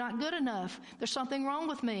enough. We're not good enough. There's something wrong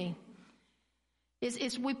with me.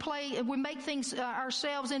 We make things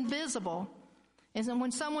ourselves invisible. And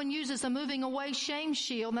when someone uses a moving away shame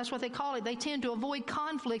shield, and that's what they call it, they tend to avoid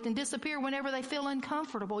conflict and disappear whenever they feel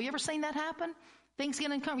uncomfortable. You ever seen that happen? Things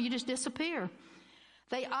get uncomfortable, you just disappear.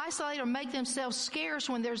 They isolate or make themselves scarce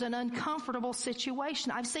when there's an uncomfortable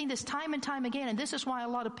situation. I've seen this time and time again, and this is why a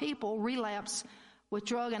lot of people relapse with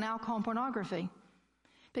drug and alcohol and pornography.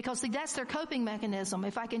 Because see, that's their coping mechanism.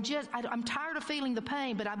 If I can I'm tired of feeling the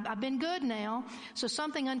pain, but I've been good now. So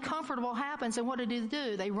something uncomfortable happens, and what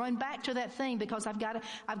do? They run back to that thing because I've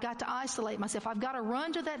got to isolate myself. I've got to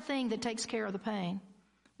run to that thing that takes care of the pain.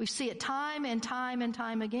 We see it time and time and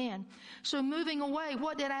time again. So moving away,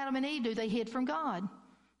 what did Adam and Eve do? They hid from God.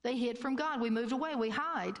 They hid from God. We moved away. We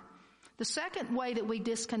hide. The second way that we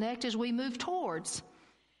disconnect is we move towards.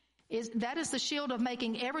 That is the shield of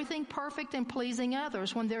making everything perfect and pleasing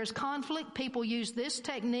others. When there is conflict, people use this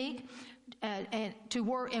technique and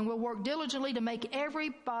will work diligently to make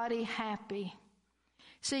everybody happy.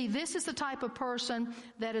 See, this is the type of person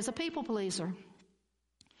that is a people pleaser.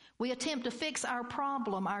 We attempt to fix our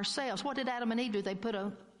problem ourselves. What did Adam and Eve do? They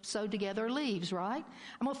sewed together leaves, right?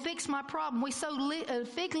 I'm going to fix my problem. We sew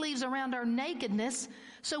fig leaves around our nakedness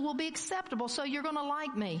so we'll be acceptable, so you're going to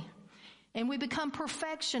like me. And we become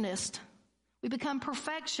perfectionists.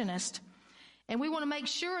 And we want to make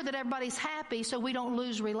sure that everybody's happy so we don't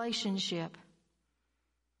lose relationship.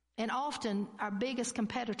 And often our biggest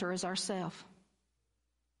competitor is ourself.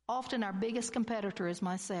 Often our biggest competitor is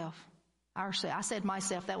myself. I said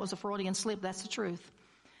myself. That was a Freudian slip. That's the truth.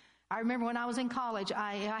 I remember when I was in college,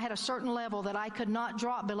 I had a certain level that I could not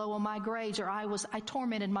drop below on my grades, or I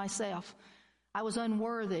tormented myself. I was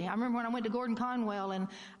unworthy. I remember when I went to Gordon Conwell and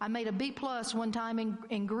I made a B+ one time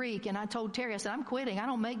in Greek, and I told Terry, I said, I'm quitting. I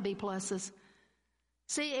don't make B+.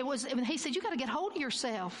 See, he said, you got to get hold of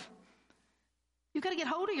yourself. You got to get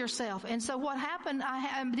hold of yourself. And so what happened,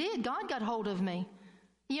 I did. God got hold of me.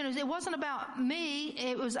 You know, it wasn't about me.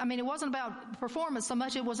 It wasn't about performance so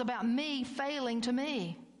much. It was about me failing to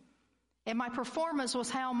me. And my performance was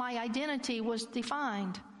how my identity was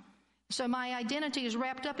defined. So my identity is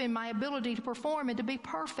wrapped up in my ability to perform and to be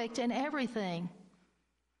perfect in everything.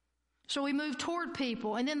 So we move toward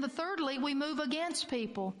people. And then thirdly, we move against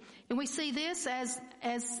people. And we see this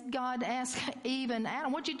as God asked Eve and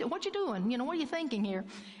Adam, what you doing? You know, what are you thinking here?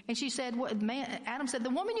 And she said, Adam said, the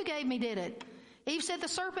woman you gave me did it. Eve said, the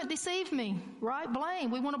serpent deceived me, right? Blame.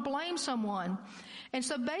 We want to blame someone. And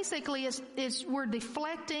so basically we're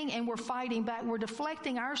deflecting and we're fighting back. We're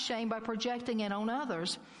deflecting our shame by projecting it on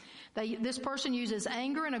others. This person uses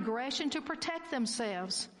anger and aggression to protect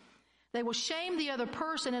themselves. They will shame the other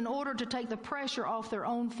person in order to take the pressure off their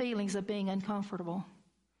own feelings of being uncomfortable.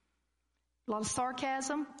 A lot of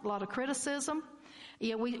sarcasm, a lot of criticism.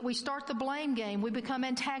 Yeah, we start the blame game. We become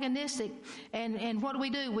antagonistic. And what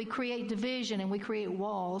do? We create division and we create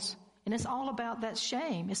walls. And it's all about that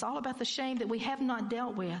shame. It's all about the shame that we have not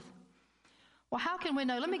dealt with. Well, how can we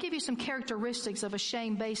know? Let me give you some characteristics of a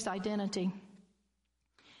shame-based identity.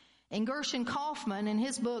 In Gershon Kaufman, in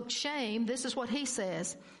his book, Shame, this is what he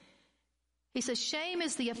says. He says, shame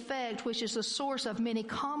is the effect which is the source of many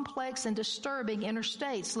complex and disturbing inner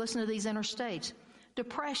states. Listen to these inner states.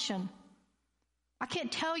 Depression. I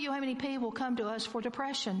can't tell you how many people come to us for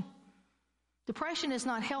depression. Depression is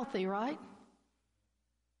not healthy, right?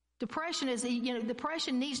 Depression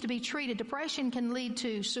needs to be treated. Depression can lead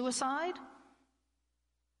to suicide.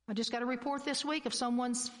 I just got a report this week of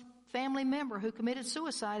someone's family member who committed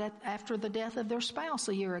suicide after the death of their spouse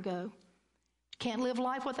a year ago. Can't live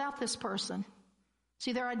life without this person.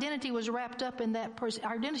 See, their identity was wrapped up in that person.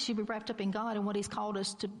 Our identity should be wrapped up in God and what He's called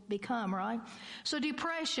us to become, right? So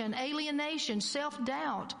depression, alienation,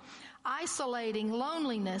 self-doubt, isolating,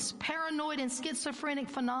 loneliness, paranoid and schizophrenic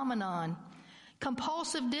phenomenon,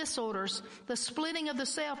 compulsive disorders, the splitting of the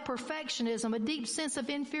self, perfectionism, a deep sense of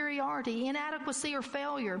inferiority, inadequacy or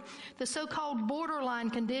failure, the so-called borderline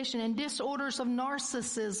condition, and disorders of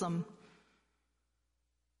narcissism.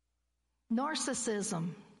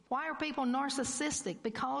 Narcissism. Why are people narcissistic?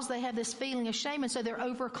 Because they have this feeling of shame, and so they're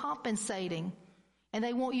overcompensating. And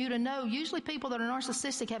they want you to know, usually people that are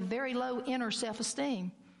narcissistic have very low inner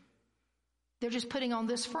self-esteem. They're just putting on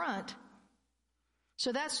this front.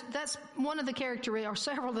 So that's one of the characteristics, or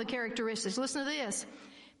several of the characteristics. Listen to this.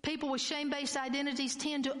 People with shame-based identities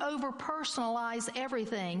tend to over-personalize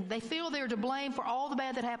everything. They feel they're to blame for all the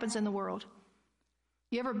bad that happens in the world.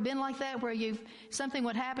 You ever been like that where something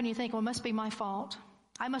would happen and you think, well, it must be my fault.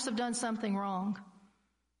 I must have done something wrong.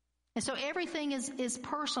 And so everything is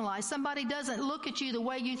personalized. Somebody doesn't look at you the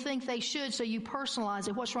way you think they should, so you personalize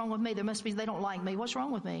it. What's wrong with me? They don't like me. What's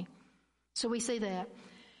wrong with me? So we see that.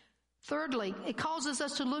 Thirdly, it causes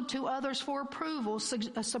us to look to others for approval,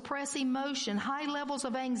 suppress emotion, high levels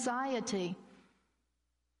of anxiety.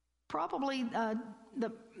 Probably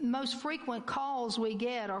the most frequent calls we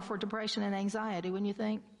get are for depression and anxiety, wouldn't you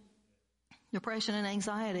think? Depression and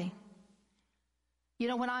anxiety. You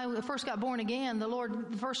know, when I first got born again,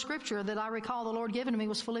 the first scripture that I recall the Lord giving to me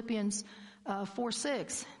was Philippians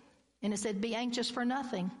 4:6. And it said, be anxious for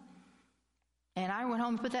nothing. And I went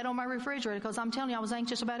home and put that on my refrigerator because I'm telling you, I was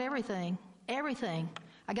anxious about everything. Everything.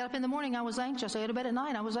 I got up in the morning, I was anxious. I go to bed at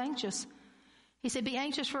night, I was anxious. He said, be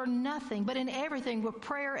anxious for nothing, but in everything with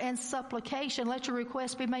prayer and supplication, let your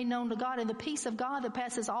requests be made known to God, and the peace of God that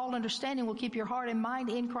passes all understanding will keep your heart and mind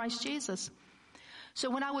in Christ Jesus. So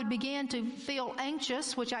when I would begin to feel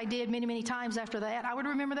anxious, which I did many, many times after that, I would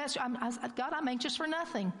remember that. God, I'm anxious for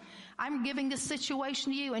nothing. I'm giving this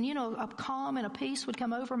situation to you. And a calm and a peace would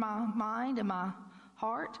come over my mind and my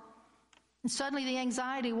heart. And suddenly the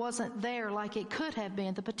anxiety wasn't there like it could have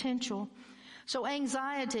been, the potential. So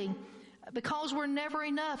anxiety, because we're never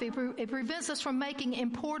enough, it prevents us from making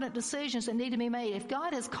important decisions that need to be made. If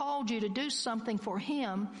God has called you to do something for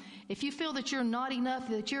Him, if you feel that you're not enough,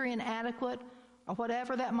 that you're inadequate, or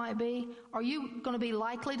whatever that might be, are you going to be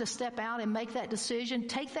likely to step out and make that decision?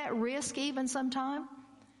 Take that risk even sometime?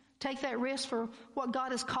 Take that risk for what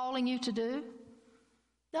God is calling you to do?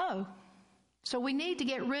 No. So we need to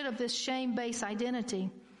get rid of this shame-based identity.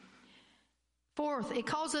 Fourth, it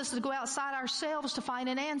causes us to go outside ourselves to find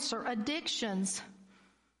an answer. Addictions,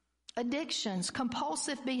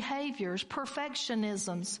 compulsive behaviors,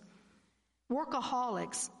 perfectionisms,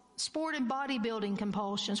 workaholics, sport and bodybuilding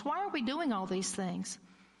compulsions. Why are we doing all these things?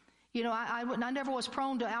 I never was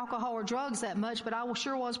prone to alcohol or drugs that much, but I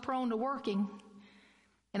sure was prone to working.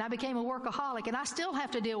 And I became a workaholic, and I still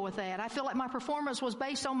have to deal with that. I feel like my performance was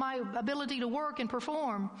based on my ability to work and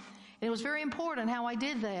perform. And it was very important how I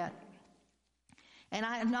did that. And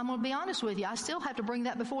I'm going to be honest with you, I still have to bring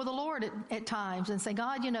that before the Lord at times and say,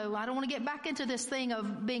 God, I don't want to get back into this thing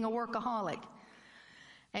of being a workaholic.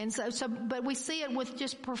 And but we see it with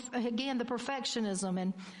just, again, the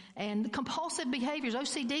perfectionism and compulsive behaviors,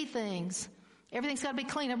 OCD things. Everything's got to be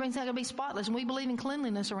clean. Everything's got to be spotless. And we believe in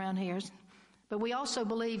cleanliness around here. But we also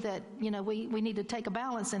believe that, we need to take a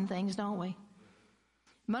balance in things, don't we?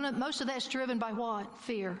 Most of that's driven by what?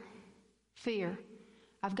 Fear.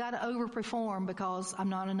 I've got to overperform because I'm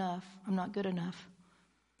not enough. I'm not good enough.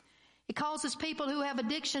 It causes people who have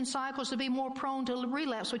addiction cycles to be more prone to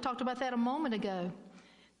relapse. We talked about that a moment ago.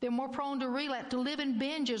 They're more prone to relapse, to live in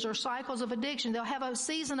binges or cycles of addiction. They'll have a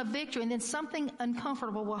season of victory and then something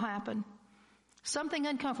uncomfortable will happen. Something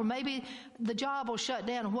uncomfortable. Maybe the job will shut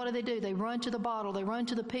down. And what do? They run to the bottle. They run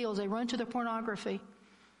to the pills. They run to the pornography.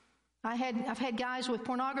 I've had guys with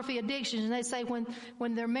pornography addictions, and they say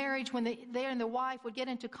when their marriage, when they and their wife would get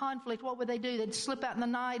into conflict, what would they do? They'd slip out in the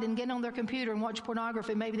night and get on their computer and watch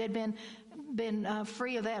pornography. Maybe they'd been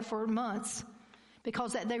free of that for months,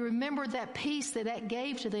 because they remembered that peace that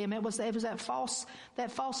gave to them. It was that false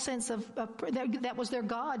sense of that was their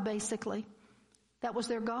God, basically. That was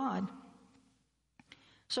their God.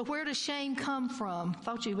 So where does shame come from?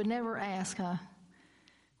 Thought you would never ask, huh?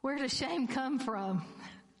 Where does shame come from?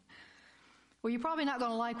 Well, you're probably not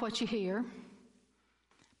going to like what you hear.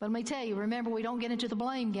 But let me tell you, remember, we don't get into the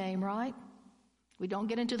blame game, right? We don't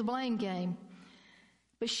get into the blame game.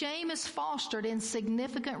 But shame is fostered in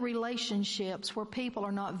significant relationships where people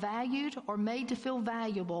are not valued or made to feel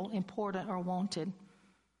valuable, important, or wanted.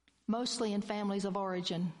 Mostly in families of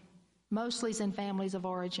origin.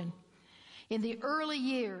 In the early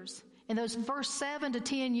years, in those first 7 to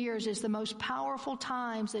 10 years is the most powerful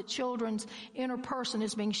times that children's inner person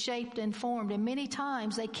is being shaped and formed. And many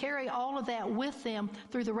times they carry all of that with them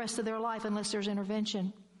through the rest of their life unless there's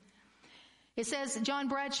intervention. It says, John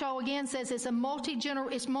Bradshaw again says it's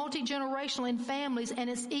multi-generational in families, and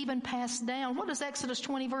it's even passed down. What does Exodus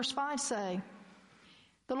 20 verse 5 say?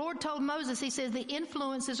 The Lord told Moses, He says, the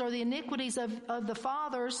influences or the iniquities of the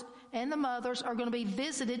fathers and the mothers are going to be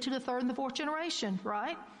visited to the 3rd and the 4th generation,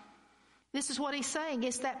 right? This is what He's saying.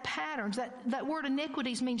 It's that patterns. That word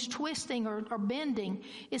iniquities means twisting or bending.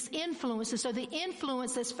 It's influences. So the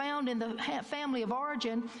influence that's found in the family of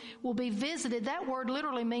origin will be visited. That word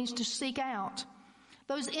literally means to seek out.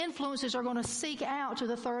 Those influences are going to seek out to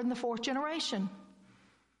the 3rd and the 4th generation.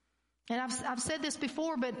 And I've said this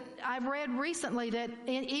before, but I've read recently that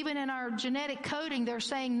even in our genetic coding, they're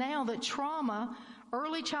saying now that trauma,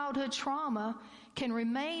 early childhood trauma, can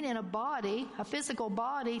remain in a body, a physical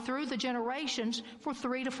body, through the generations for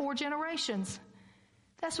 3 to 4 generations.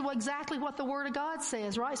 That's exactly what the Word of God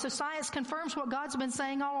says, right? So science confirms what God's been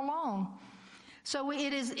saying all along. So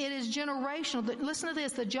it is generational. Listen to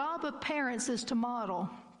this. The job of parents is to model.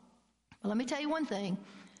 Well, let me tell you one thing.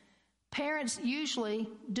 Parents usually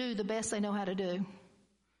do the best they know how to do.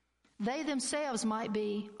 They themselves might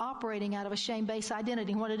be operating out of a shame-based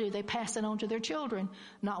identity. And what do? They pass it on to their children.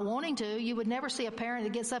 Not wanting to. You would never see a parent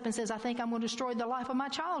that gets up and says, I think I'm going to destroy the life of my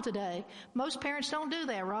child today. Most parents don't do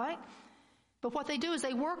that, right? But what they do is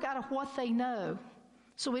they work out of what they know.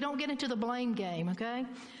 So we don't get into the blame game, okay?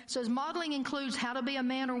 So modeling includes how to be a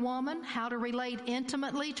man or woman, how to relate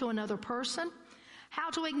intimately to another person,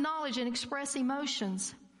 how to acknowledge and express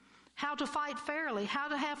emotions, how to fight fairly, how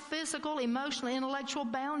to have physical, emotional, intellectual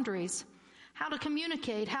boundaries, how to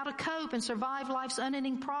communicate, how to cope and survive life's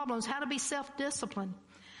unending problems, how to be self-disciplined,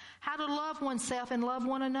 how to love oneself and love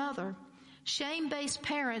one another. Shame-based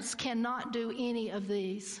parents cannot do any of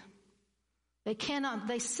these. They cannot,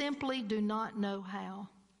 they simply do not know how.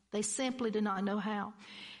 They simply do not know how.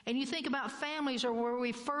 And you think about families are where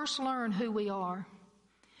we first learn who we are.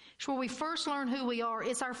 It's where we first learn who we are.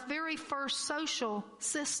 It's our very first social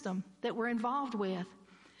system that we're involved with.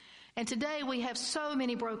 And today we have so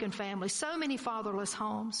many broken families, so many fatherless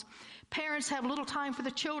homes. Parents have little time for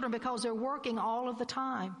the children because they're working all of the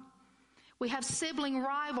time. We have sibling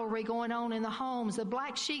rivalry going on in the homes, the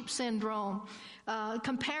black sheep syndrome,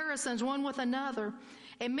 comparisons one with another.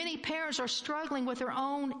 And many parents are struggling with their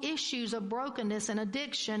own issues of brokenness and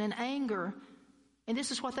addiction and anger. And this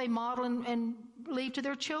is what they model and leave to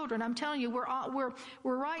their children. I'm telling you, we're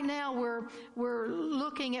right now, we're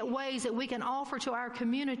looking at ways that we can offer to our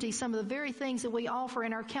community some of the very things that we offer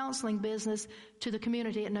in our counseling business to the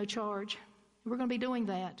community at no charge. We're going to be doing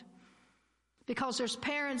that. Because there's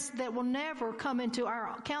parents that will never come into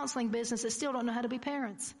our counseling business that still don't know how to be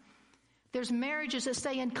parents. There's marriages that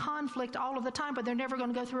stay in conflict all of the time, but they're never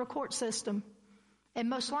going to go through a court system. And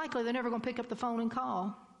most likely, they're never going to pick up the phone and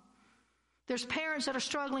call. There's parents that are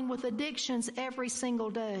struggling with addictions every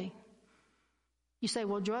single day. You say,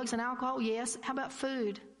 well, drugs and alcohol? Yes. How about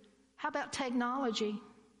food? How about technology?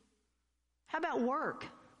 How about work?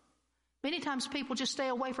 Many times people just stay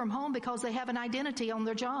away from home because they have an identity on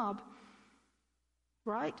their job.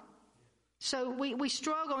 Right? So we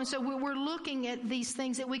struggle, and so we're looking at these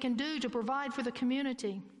things that we can do to provide for the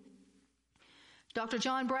community. Dr.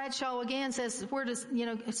 John Bradshaw again says, where does,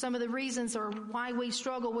 some of the reasons or why we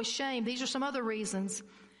struggle with shame. These are some other reasons.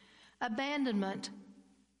 Abandonment,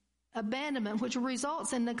 which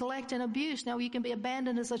results in neglect and abuse. Now, you can be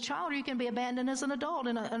abandoned as a child, or you can be abandoned as an adult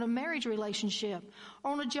in a marriage relationship.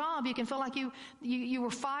 Or on a job, you can feel like you were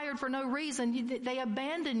fired for no reason. They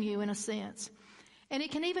abandon you in a sense. And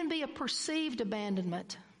it can even be a perceived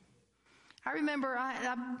abandonment. I remember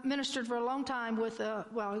I ministered for a long time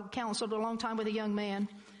counseled a long time with a young man.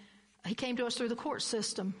 He came to us through the court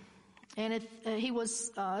system. And he was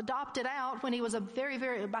adopted out when he was very,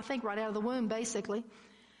 very, I think right out of the womb, basically,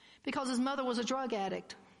 because his mother was a drug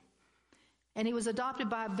addict. And he was adopted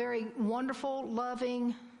by a very wonderful,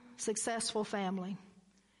 loving, successful family.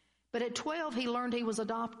 But at 12, he learned he was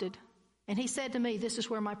adopted. And he said to me, this is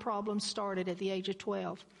where my problems started at the age of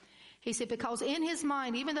 12. He said, because in his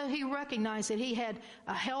mind, even though he recognized that he had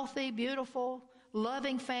a healthy, beautiful,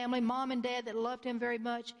 loving family, mom and dad that loved him very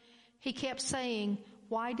much, he kept saying,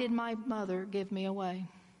 why did my mother give me away?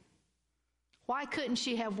 Why couldn't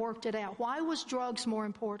she have worked it out? Why was drugs more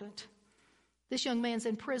important? This young man's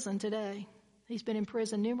in prison today. He's been in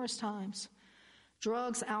prison numerous times.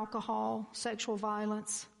 Drugs, alcohol, sexual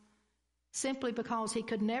violence. Simply because he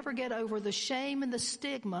could never get over the shame and the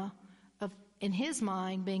stigma of, in his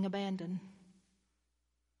mind, being abandoned.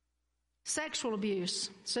 Sexual abuse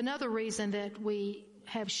is another reason that we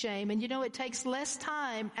have shame. And it takes less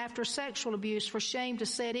time after sexual abuse for shame to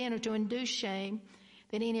set in or to induce shame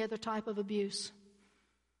than any other type of abuse.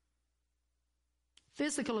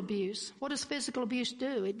 Physical abuse. What does physical abuse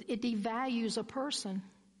do? It devalues a person.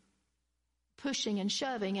 Pushing and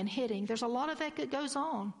shoving and hitting. There's a lot of that goes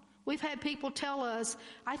on. We've had people tell us,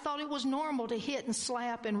 I thought it was normal to hit and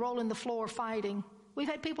slap and roll in the floor fighting. We've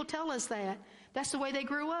had people tell us that. That's the way they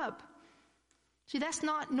grew up. See, that's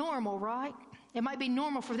not normal, right? It might be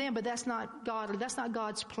normal for them, but that's not godly. That's not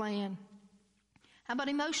God's plan. How about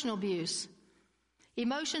emotional abuse?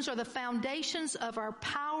 Emotions are the foundations of our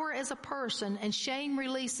power as a person, and shame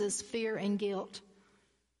releases fear and guilt.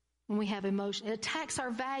 When we have emotion, it attacks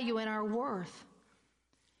our value and our worth.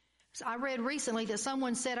 So I read recently that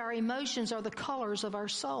someone said our emotions are the colors of our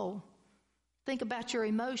soul. Think about your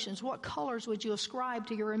emotions. What colors would you ascribe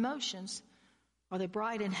to your emotions? Are they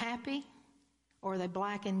bright and happy? Or are they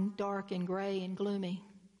black and dark and gray and gloomy?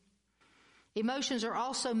 Emotions are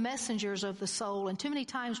also messengers of the soul, and too many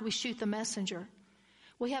times we shoot the messenger.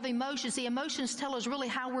 We have emotions. The emotions tell us really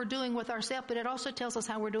how we're doing with ourselves, but it also tells us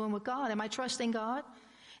how we're doing with God. Am I trusting God?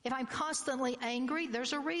 If I'm constantly angry,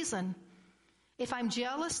 there's a reason. If I'm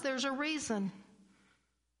jealous, there's a reason.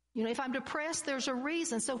 If I'm depressed, there's a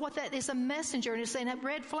reason. So what that is a messenger, and it's saying,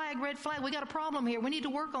 red flag, we got a problem here. We need to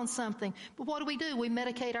work on something. But what do? We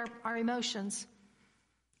medicate our emotions.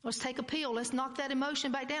 Let's take a pill. Let's knock that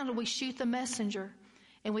emotion back down, and we shoot the messenger.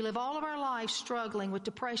 And we live all of our lives struggling with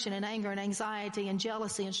depression and anger and anxiety and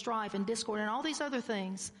jealousy and strife and discord and all these other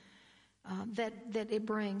things that it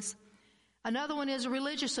brings. Another one is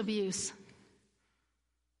religious abuse.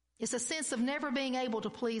 It's a sense of never being able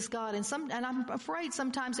to please God. And I'm afraid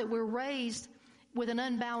sometimes that we're raised with an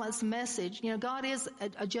unbalanced message. You know, God is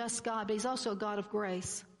a just God, but He's also a God of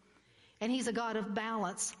grace. And He's a God of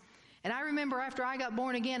balance. And I remember after I got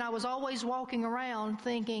born again, I was always walking around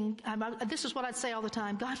thinking, this is what I'd say all the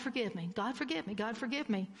time, God forgive me, God forgive me, God forgive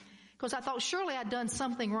me. Because I thought surely I'd done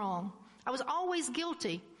something wrong. I was always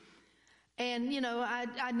guilty. And, you know,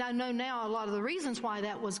 I know now a lot of the reasons why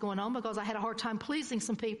that was going on, because I had a hard time pleasing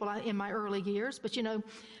some people in my early years. But, you know,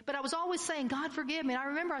 but I was always saying, God forgive me. And I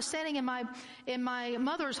remember I was standing in my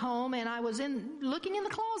mother's home, and I was looking in the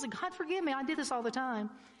closet, God forgive me. I did this all the time.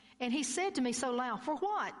 And He said to me so loud, for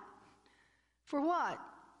what? For what?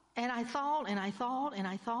 And I thought,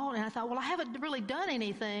 well, I haven't really done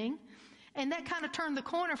anything. And that kind of turned the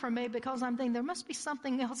corner for me, because I'm thinking there must be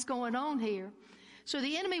something else going on here. So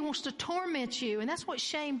the enemy wants to torment you, and that's what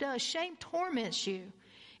shame does. Shame torments you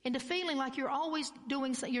into feeling like you're always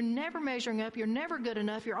doing something. You're never measuring up. You're never good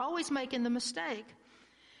enough. You're always making the mistake.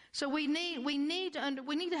 So we need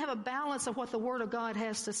to have a balance of what the Word of God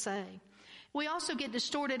has to say. We also get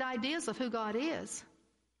distorted ideas of who God is.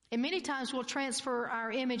 And many times we'll transfer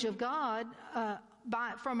our image of God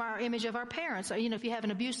from our image of our parents. You know, if you have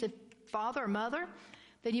an abusive father or mother,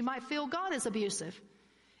 then you might feel God is abusive.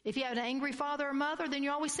 If you have an angry father or mother, then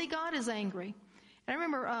you always see God as angry. And I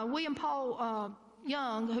remember William Paul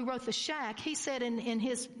Young, who wrote The Shack, he said in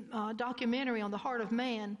his documentary on the heart of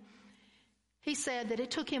man, he said that it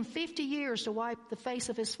took him 50 years to wipe the face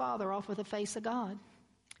of his father off of the face of God.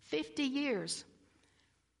 50 years.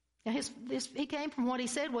 Now he came from what he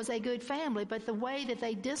said was a good family, but the way that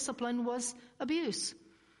they disciplined was abuse.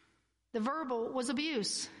 The verbal was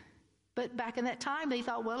abuse. But back in that time, they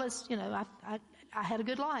thought, well, it's, you know, I had a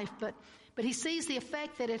good life. But he sees the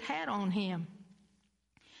effect that it had on him.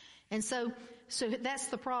 And so that's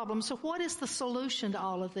the problem. So what is the solution to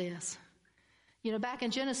all of this? You know, back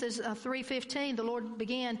in Genesis 3:15, the Lord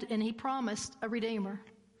began and He promised a Redeemer.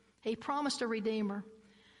 He promised a Redeemer.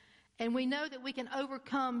 And we know that we can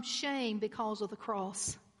overcome shame because of the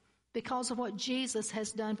cross, because of what Jesus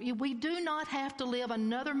has done for you. We do not have to live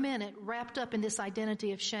another minute wrapped up in this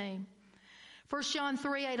identity of shame. 1 John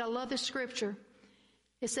 3:8, I love this scripture.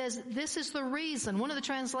 It says, this is the reason. One of the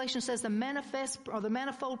translations says the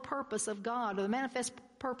manifold purpose of God, or the manifest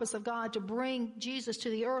purpose of God to bring Jesus to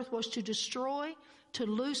the earth was to destroy, to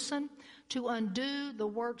loosen, to undo the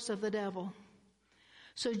works of the devil.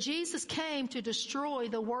 So Jesus came to destroy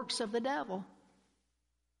the works of the devil.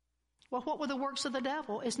 Well, what were the works of the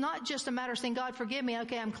devil? It's not just a matter of saying, God, forgive me,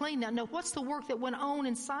 okay, I'm clean now. No, what's the work that went on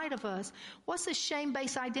inside of us? What's the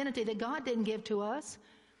shame-based identity that God didn't give to us?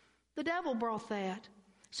 The devil brought that.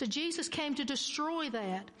 So Jesus came to destroy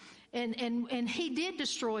that. And He did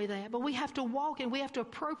destroy that. But we have to walk and we have to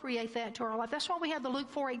appropriate that to our life. That's why we have the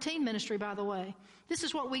Luke 4:18 ministry, by the way. This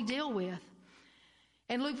is what we deal with.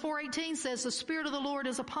 And Luke 4:18 says, the Spirit of the Lord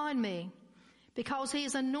is upon me, because He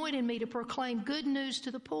has anointed me to proclaim good news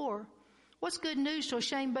to the poor. What's good news to a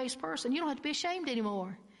shame-based person? You don't have to be ashamed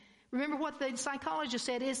anymore. Remember what the psychologist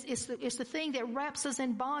said, it's the thing that wraps us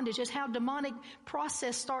in bondage. It's how demonic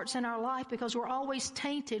process starts in our life, because we're always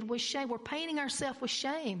tainted with shame. We're painting ourselves with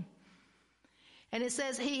shame. And it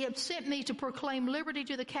says, He has sent me to proclaim liberty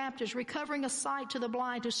to the captives, recovering of sight to the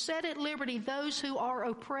blind, to set at liberty those who are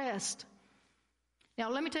oppressed. Now,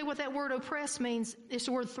 let me tell you what that word oppressed means. It's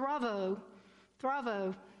the word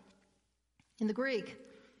thravo in the Greek.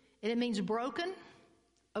 And it means broken,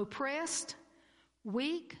 oppressed,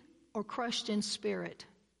 weak, or crushed in spirit.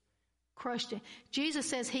 Jesus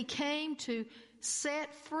says He came to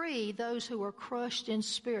set free those who are crushed in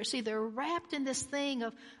spirit. See, they're wrapped in this thing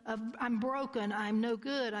of I'm broken, I'm no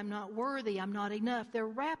good, I'm not worthy, I'm not enough. They're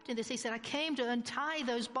wrapped in this. He said, I came to untie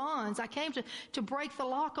those bonds. I came to break the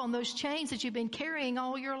lock on those chains that you've been carrying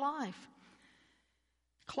all your life.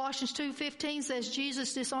 Colossians 2:15 says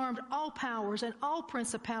Jesus disarmed all powers and all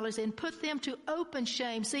principalities and put them to open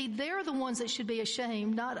shame. See, they're the ones that should be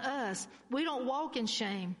ashamed, not us. We don't walk in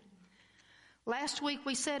shame. Last week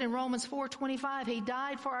we said in Romans 4:25, He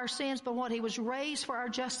died for our sins, but what? He was raised for our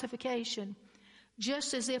justification,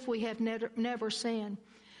 just as if we have never sinned.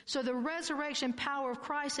 So the resurrection power of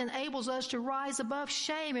Christ enables us to rise above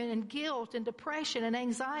shame and guilt and depression and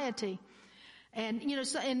anxiety. And, you know,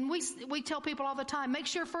 and we tell people all the time, make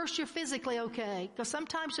sure first you're physically okay. Because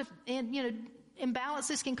sometimes,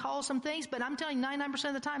 imbalances can cause some things, but I'm telling you, 99%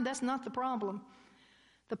 of the time, that's not the problem.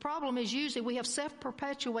 The problem is usually we have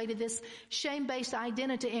self-perpetuated this shame-based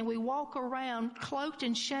identity, and we walk around cloaked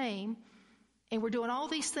in shame, and we're doing all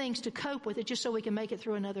these things to cope with it just so we can make it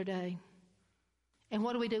through another day. And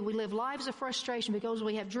what do? We live lives of frustration because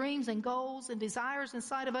we have dreams and goals and desires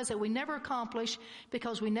inside of us that we never accomplish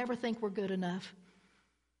because we never think we're good enough.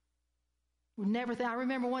 I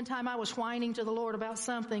remember one time I was whining to the Lord about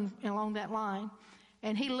something along that line,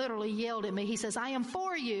 and He literally yelled at me. He says, I am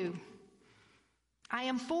for you. I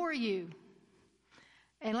am for you.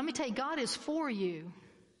 And let me tell you, God is for you.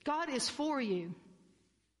 God is for you.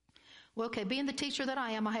 Well, okay, being the teacher that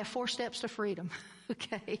I am, I have 4 steps to freedom.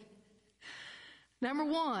 Okay. Number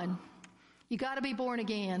 1, you got to be born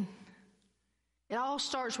again. It all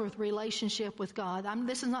starts with relationship with God.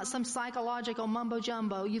 This is not some psychological mumbo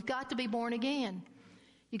jumbo. You've got to be born again.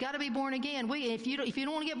 You got to be born again. If you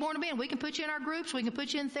don't want to get born again, we can put you in our groups. We can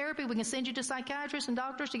put you in therapy. We can send you to psychiatrists and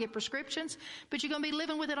doctors to get prescriptions. But you're going to be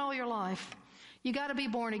living with it all your life. You got to be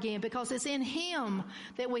born again because it's in Him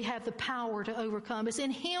that we have the power to overcome. It's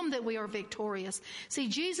in Him that we are victorious. See,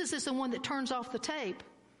 Jesus is the one that turns off the tape.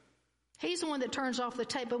 He's the one that turns off the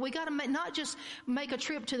tape. But we got to not just make a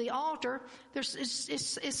trip to the altar.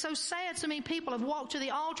 It's so sad. So many people have walked to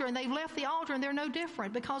the altar and they've left the altar and they're no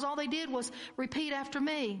different because all they did was repeat after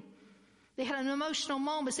me. They had an emotional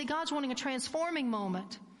moment. See, God's wanting a transforming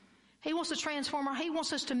moment. He wants to transform He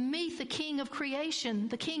wants us to meet the King of creation,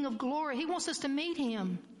 the King of glory. He wants us to meet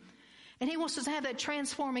Him. And He wants us to have that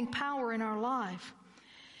transforming power in our life.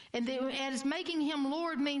 And as making Him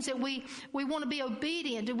Lord means that we want to be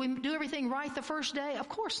obedient. Did we do everything right the first day? Of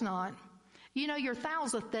course not. You know, your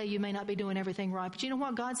 1,000th day you may not be doing everything right. But you know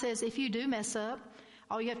what? God says if you do mess up,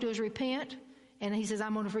 all you have to do is repent. And He says,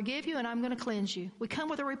 I'm going to forgive you and I'm going to cleanse you. We come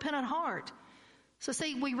with a repentant heart. So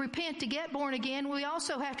see, we repent to get born again. We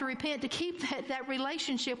also have to repent to keep that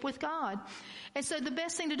relationship with God. And so the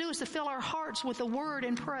best thing to do is to fill our hearts with the Word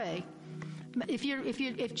and pray.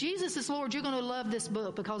 If Jesus is Lord, you're going to love this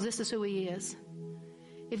book because this is who He is.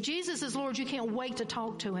 If Jesus is Lord, you can't wait to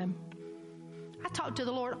talk to Him. I talk to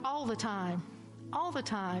the Lord all the time.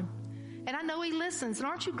 And I know He listens. And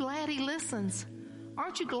aren't you glad He listens?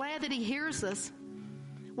 Aren't you glad that He hears us?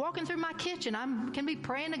 Walking through my kitchen, I can be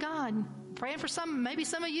praying to God, praying for maybe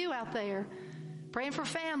some of you out there, praying for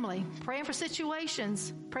family, praying for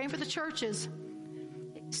situations, praying for the churches.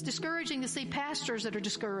 It's discouraging to see pastors that are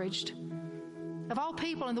discouraged. Of all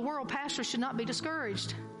people in the world, pastors should not be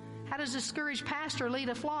discouraged. How does a discouraged pastor lead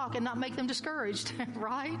a flock and not make them discouraged,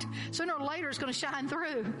 right? Sooner or later it's going to shine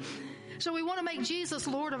through. So we want to make Jesus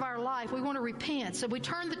Lord of our life. We want to repent. So we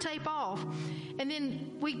turn the tape off. And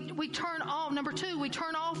then we turn off, number 2, we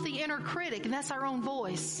turn off the inner critic, and that's our own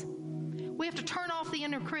voice. We have to turn off the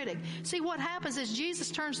inner critic. See, what happens is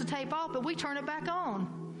Jesus turns the tape off, but we turn it back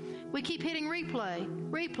on. We keep hitting replay.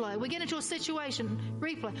 We get into a situation,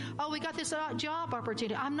 replay. Oh, we got this job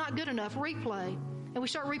opportunity. I'm not good enough. Replay. And we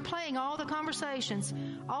start replaying all the conversations,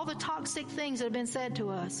 all the toxic things that have been said to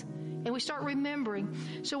us. And we start remembering.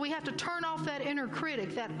 So we have to turn off that inner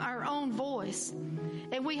critic, our own voice.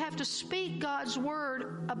 And we have to speak God's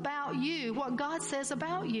word about you, what God says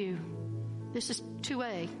about you. This is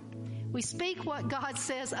 2A. We speak what God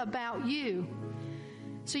says about you.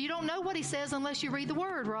 So you don't know what He says unless you read the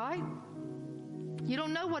Word, right? You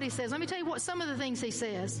don't know what He says. Let me tell you what some of the things He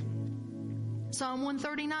says. Psalm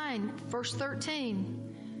 139, verse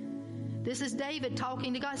 13. This is David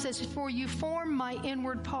talking to God. It says, for you formed my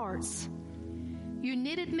inward parts. You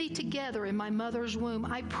knitted me together in my mother's womb.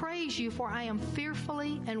 I praise you, for I am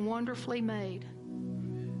fearfully and wonderfully made.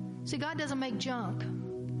 See, God doesn't make junk.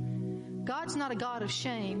 God's not a God of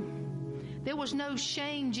shame. There was no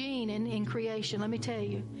shame gene in creation, let me tell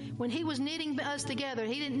you. When He was knitting us together,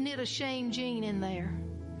 He didn't knit a shame gene in there.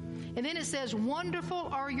 And then it says, wonderful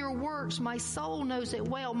are your works. My soul knows it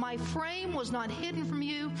well. My frame was not hidden from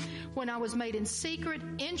you when I was made in secret,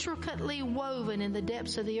 intricately woven in the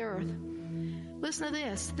depths of the earth. Listen to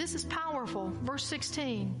this. This is powerful. Verse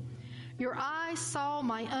 16. Your eyes saw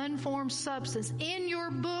my unformed substance. In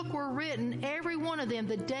your book were written, every one of them,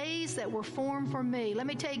 the days that were formed for me. Let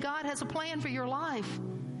me tell you, God has a plan for your life.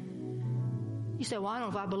 You say, well, I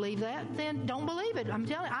don't know if I believe that. Then don't believe it. I'm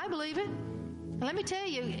telling you, I believe it. And let me tell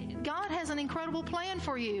you, God has an incredible plan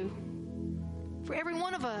for you, for every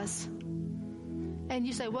one of us. And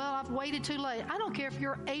you say, well, I've waited too late. I don't care if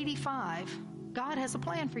you're 85. God has a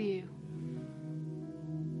plan for you.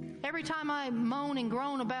 Every time I moan and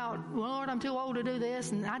groan about, well, Lord, I'm too old to do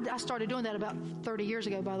this, and I started doing that about 30 years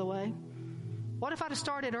ago, by the way. What if I'd have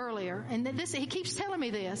started earlier? And He keeps telling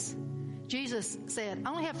me this. Jesus said,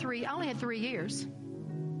 I only had 3 years.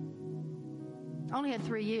 I only had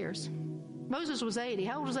 3 years. Moses was 80.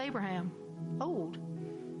 How old was Abraham? Old.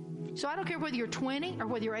 So I don't care whether you're 20 or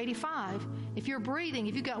whether you're 85. If you're breathing,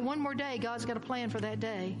 if you've got one more day, God's got a plan for that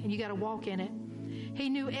day, and you got to walk in it. He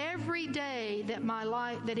knew every day that my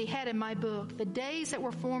life, that He had in my book, the days that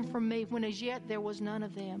were formed from me, when as yet there was none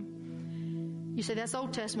of them. You say that's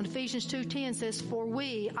Old Testament. Ephesians 2:10 says, "For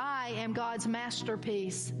I am God's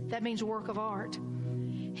masterpiece." That means work of art.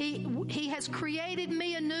 He has created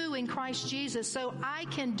me anew in Christ Jesus so I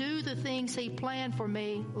can do the things He planned for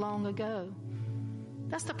me long ago.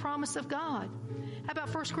 That's the promise of God. How about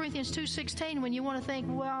 1 Corinthians 2:16 when you want to think,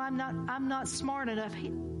 well, I'm not smart enough.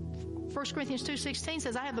 1 Corinthians 2:16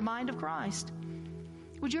 says, I have the mind of Christ.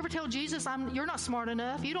 Would you ever tell Jesus, you're not smart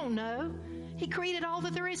enough, you don't know? He created all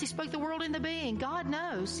that there is. He spoke the world into being. God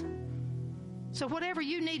knows. So whatever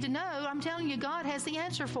you need to know, I'm telling you, God has the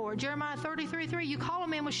answer for it. Jeremiah 33:3, you call a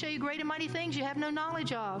man will show you great and mighty things you have no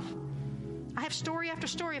knowledge of. I have story after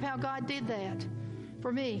story of how God did that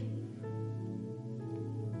for me.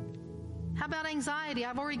 How about anxiety?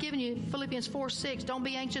 I've already given you Philippians 4:6. Don't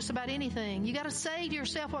be anxious about anything. You got to say to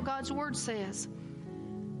yourself what God's Word says.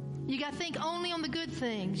 You got to think only on the good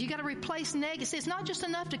things. You got to replace negative. It's not just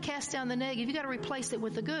enough to cast down the negative. You got to replace it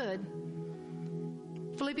with the good.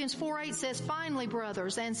 Philippians 4:8 says, finally,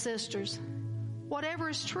 brothers and sisters, whatever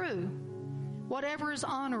is true, whatever is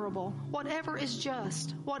honorable, whatever is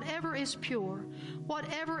just, whatever is pure,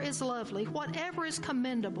 whatever is lovely, whatever is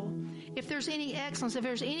commendable, if there's any excellence, if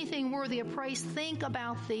there's anything worthy of praise, think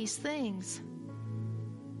about these things.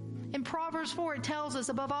 In Proverbs 4, it tells us,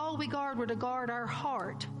 above all we're to guard our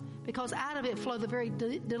heart, because out of it flow the very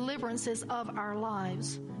deliverances of our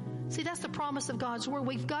lives. See, that's the promise of God's Word.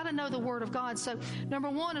 We've got to know the Word of God. So, number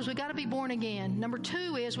one is we've got to be born again. Number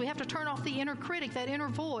two is we have to turn off the inner critic, that inner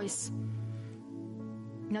voice.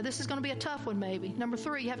 Now, this is going to be a tough one, maybe. Number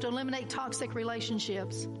three, you have to eliminate toxic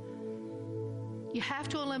relationships. You have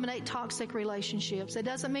to eliminate toxic relationships. It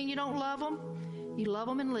doesn't mean you don't love them. You love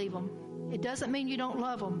them and leave them. It doesn't mean you don't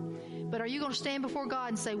love them. But are you going to stand before God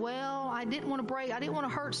and say, well, I didn't want to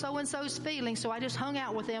hurt so-and-so's feelings, so I just hung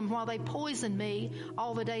out with them while they poisoned me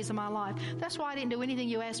all the days of my life. That's why I didn't do anything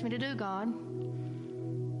you asked me to do, God.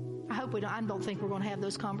 I don't think we're going to have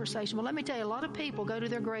those conversations. But let me tell you, a lot of people go to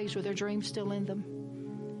their graves with their dreams still in them.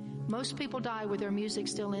 Most people die with their music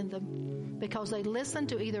still in them because they listen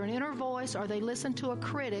to either an inner voice or they listen to a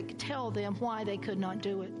critic tell them why they could not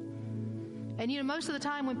do it. And most of the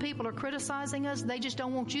time when people are criticizing us, they just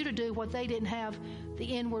don't want you to do what they didn't have the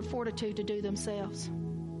inward fortitude to do themselves.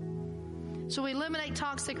 So we eliminate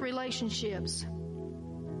toxic relationships.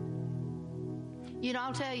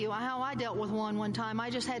 I'll tell you how I dealt with one time.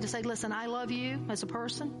 I just had to say, listen, I love you as a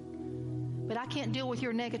person, but I can't deal with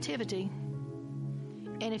your negativity.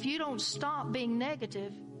 And if you don't stop being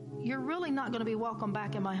negative, you're really not going to be welcome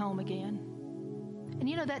back in my home again.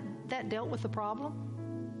 And that dealt with the problem.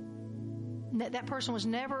 That person was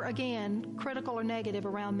never again critical or negative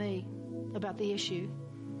around me about the issue.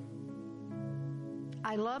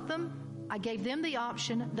 I loved them. I gave them the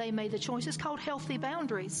option. They made the choice. It's called healthy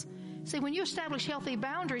boundaries. See, when you establish healthy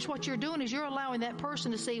boundaries, what you're doing is you're allowing that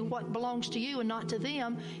person to see what belongs to you and not to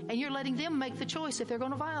them, and you're letting them make the choice if they're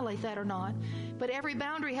going to violate that or not. But every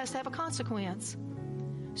boundary has to have a consequence.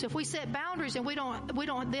 So if we set boundaries and we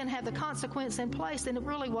don't then have the consequence in place, then it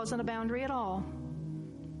really wasn't a boundary at all.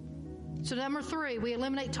 So number three, we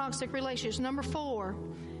eliminate toxic relationships. Number four,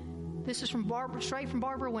 this is straight from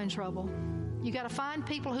Barbara Wintrouble. You got to find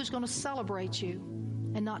people who's going to celebrate you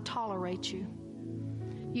and not tolerate you.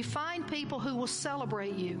 You find people who will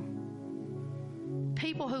celebrate you.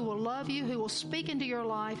 People who will love you, who will speak into your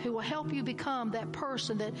life, who will help you become that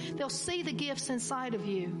person, that they'll see the gifts inside of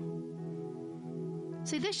you.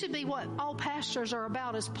 See, this should be what all pastors are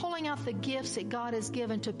about, is pulling out the gifts that God has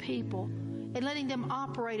given to people and letting them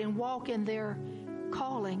operate and walk in their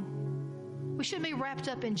calling. We shouldn't be wrapped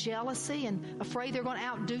up in jealousy and afraid they're going to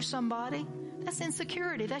outdo somebody. That's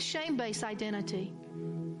insecurity. That's shame-based identity.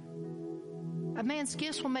 A man's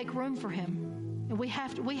gifts will make room for him. And we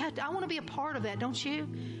have to, I want to be a part of that, don't you?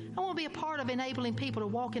 I want to be a part of enabling people to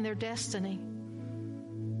walk in their destiny.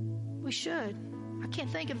 We should. I can't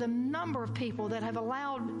think of the number of people that have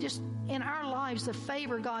allowed just in our lives the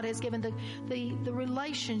favor God has given, the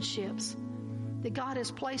relationships that God has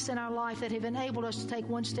placed in our life that have enabled us to take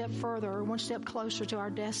one step further or one step closer to our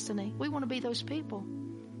destiny. We want to be those people.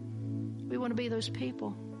 We want to be those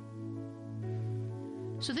people.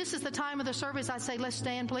 So this is the time of the service. I say, let's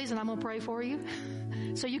stand, please, and I'm going to pray for you.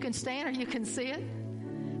 So you can stand or you can sit.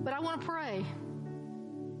 But I want to pray.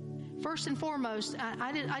 First and foremost,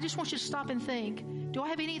 I just want you to stop and think, do I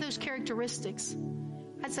have any of those characteristics?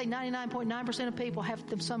 I'd say 99.9% of people have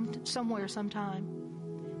them somewhere, sometime.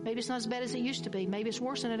 Maybe it's not as bad as it used to be. Maybe it's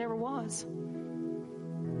worse than it ever was.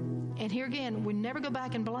 And here again, we never go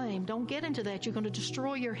back and blame. Don't get into that. You're going to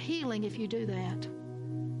destroy your healing if you do that.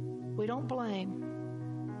 We don't blame.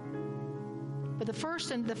 But the first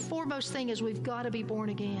and the foremost thing is we've got to be born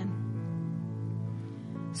again.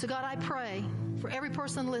 So God, I pray for every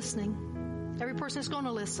person listening, every person that's going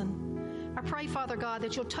to listen. I pray, Father God,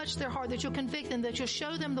 that you'll touch their heart, that you'll convict them, that you'll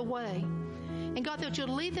show them the way. And God, that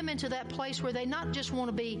you'll lead them into that place where they not just want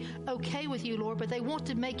to be okay with you, Lord, but they want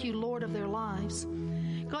to make you Lord of their lives.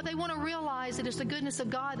 God, they want to realize that it's the goodness of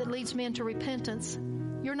God that leads me into repentance.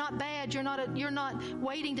 You're not bad. You're not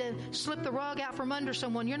waiting to slip the rug out from under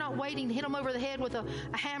someone. You're not waiting to hit them over the head with a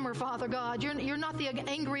hammer, Father God. You're not the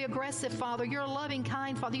angry, aggressive Father. You're a loving,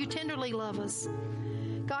 kind Father. You tenderly love us.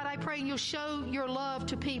 God, I pray you'll show your love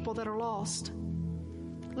to people that are lost.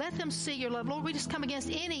 Let them see your love. Lord, we just come against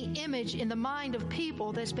any image in the mind of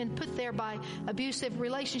people that's been put there by abusive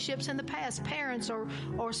relationships in the past, parents or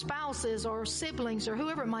spouses or siblings or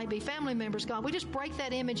whoever it might be, family members, God. We just break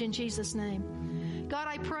that image in Jesus' name. God,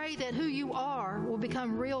 I pray that who you are will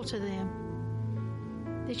become real to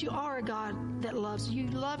them. That you are a God that loves. You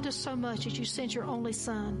loved us so much that you sent your only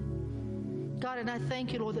Son. God, and I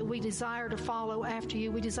thank you, Lord, that we desire to follow after you.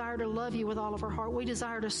 We desire to love you with all of our heart. We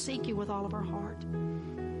desire to seek you with all of our heart.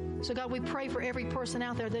 So, God, we pray for every person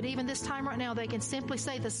out there that even this time right now, they can simply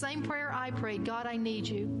say the same prayer I prayed. God, I need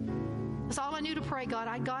you. That's all I knew to pray, God.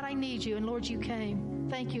 God, I need you. And, Lord, you came.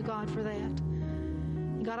 Thank you, God, for that.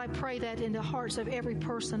 And God, I pray that in the hearts of every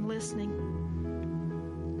person listening.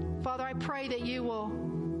 Father, I pray that you will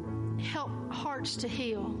help hearts to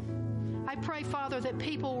heal. I pray, Father, that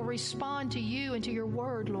people will respond to you and to your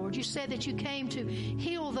word, Lord. You said that you came to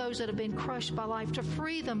heal those that have been crushed by life, to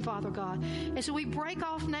free them, Father God. And so we break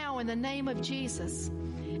off now in the name of Jesus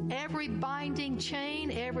every binding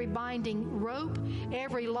chain, every binding rope,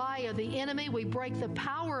 every lie of the enemy. We break the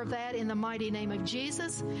power of that in the mighty name of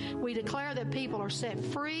Jesus. We declare that people are set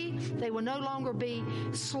free. They will no longer be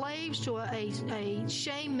slaves to a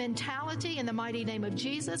shame mentality in the mighty name of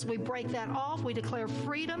Jesus. We break that off. We declare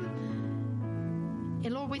freedom.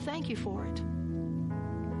 And Lord, we thank you for it.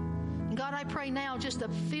 And God, I pray now just to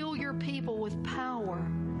fill your people with power.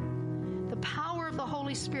 The power of the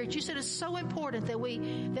Holy Spirit. You said it's so important that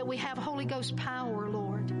we have Holy Ghost power,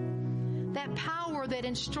 Lord. That power that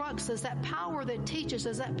instructs us, that power that teaches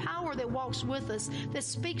us, that power that walks with us, that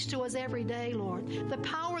speaks to us every day, Lord. The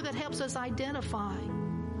power that helps us identify.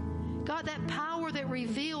 God, that power that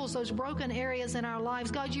reveals those broken areas in our lives.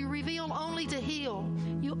 God, you reveal only to heal.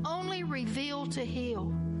 You only reveal to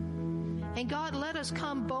heal. And God, let us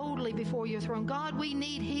come boldly before your throne. God, we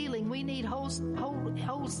need healing. We need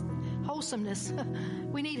wholesomeness.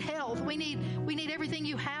 We need health. We need everything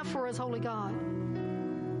you have for us, Holy God.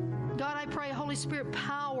 God, I pray, Holy Spirit,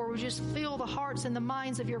 power would just fill the hearts and the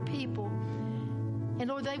minds of your people. And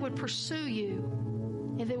Lord, they would pursue you.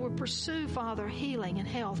 And they would pursue, Father, healing and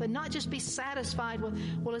health. And not just be satisfied with,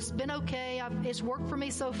 well, it's been okay. It's worked for me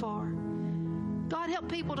so far. God,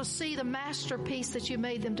 help people to see the masterpiece that you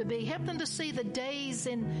made them to be. Help them to see the days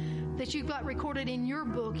that you've got recorded in your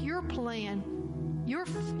book, your plan,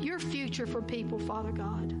 your future for people, Father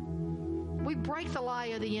God. We break the lie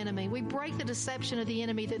of the enemy. We break the deception of the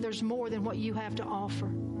enemy that there's more than what you have to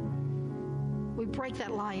offer. We break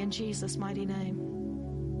that lie in Jesus' mighty name.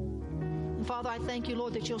 And Father, I thank you,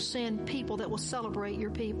 Lord, that you'll send people that will celebrate your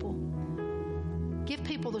people. Give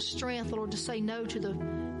people the strength, Lord, to say no to the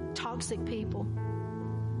toxic people.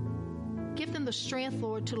 Give them the strength,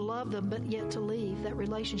 Lord, to love them, but yet to leave that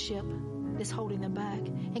relationship that's holding them back.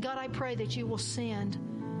 And God, I pray that you will send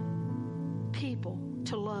people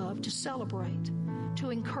to love, to celebrate, to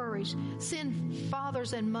encourage. Send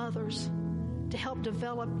fathers and mothers to help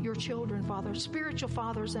develop your children, Father, spiritual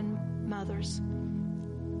fathers and mothers.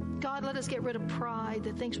 God, let us get rid of pride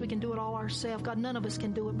that thinks we can do it all ourselves. God, none of us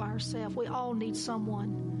can do it by ourselves. We all need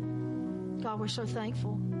someone. God, we're so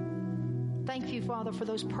thankful. Thank you, Father, for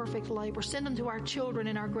those perfect laborers. Send them to our children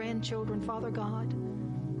and our grandchildren, Father God,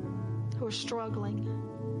 who are struggling.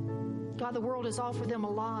 God, the world has offered them a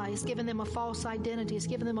lie. It's given them a false identity. It's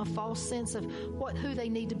given them a false sense of who they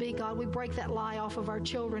need to be. God, we break that lie off of our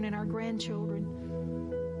children and our grandchildren.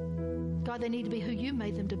 God, they need to be who you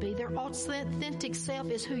made them to be. Their authentic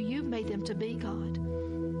self is who you made them to be, God.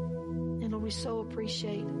 And Lord, we so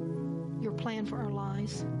appreciate your plan for our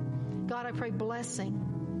lives. God, I pray blessing.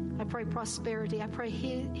 I pray prosperity. I pray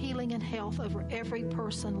healing and health over every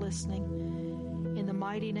person listening. In the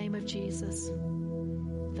mighty name of Jesus.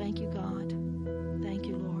 Thank you, God. Thank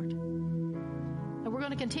you, Lord. And we're going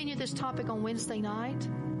going to continue this topic on Wednesday night.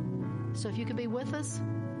 So if you could be with us,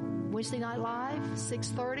 Wednesday Night Live,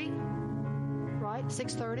 6:30, right?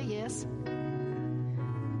 6:30, yes.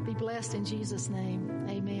 Be blessed in Jesus' name.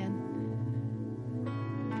 Amen.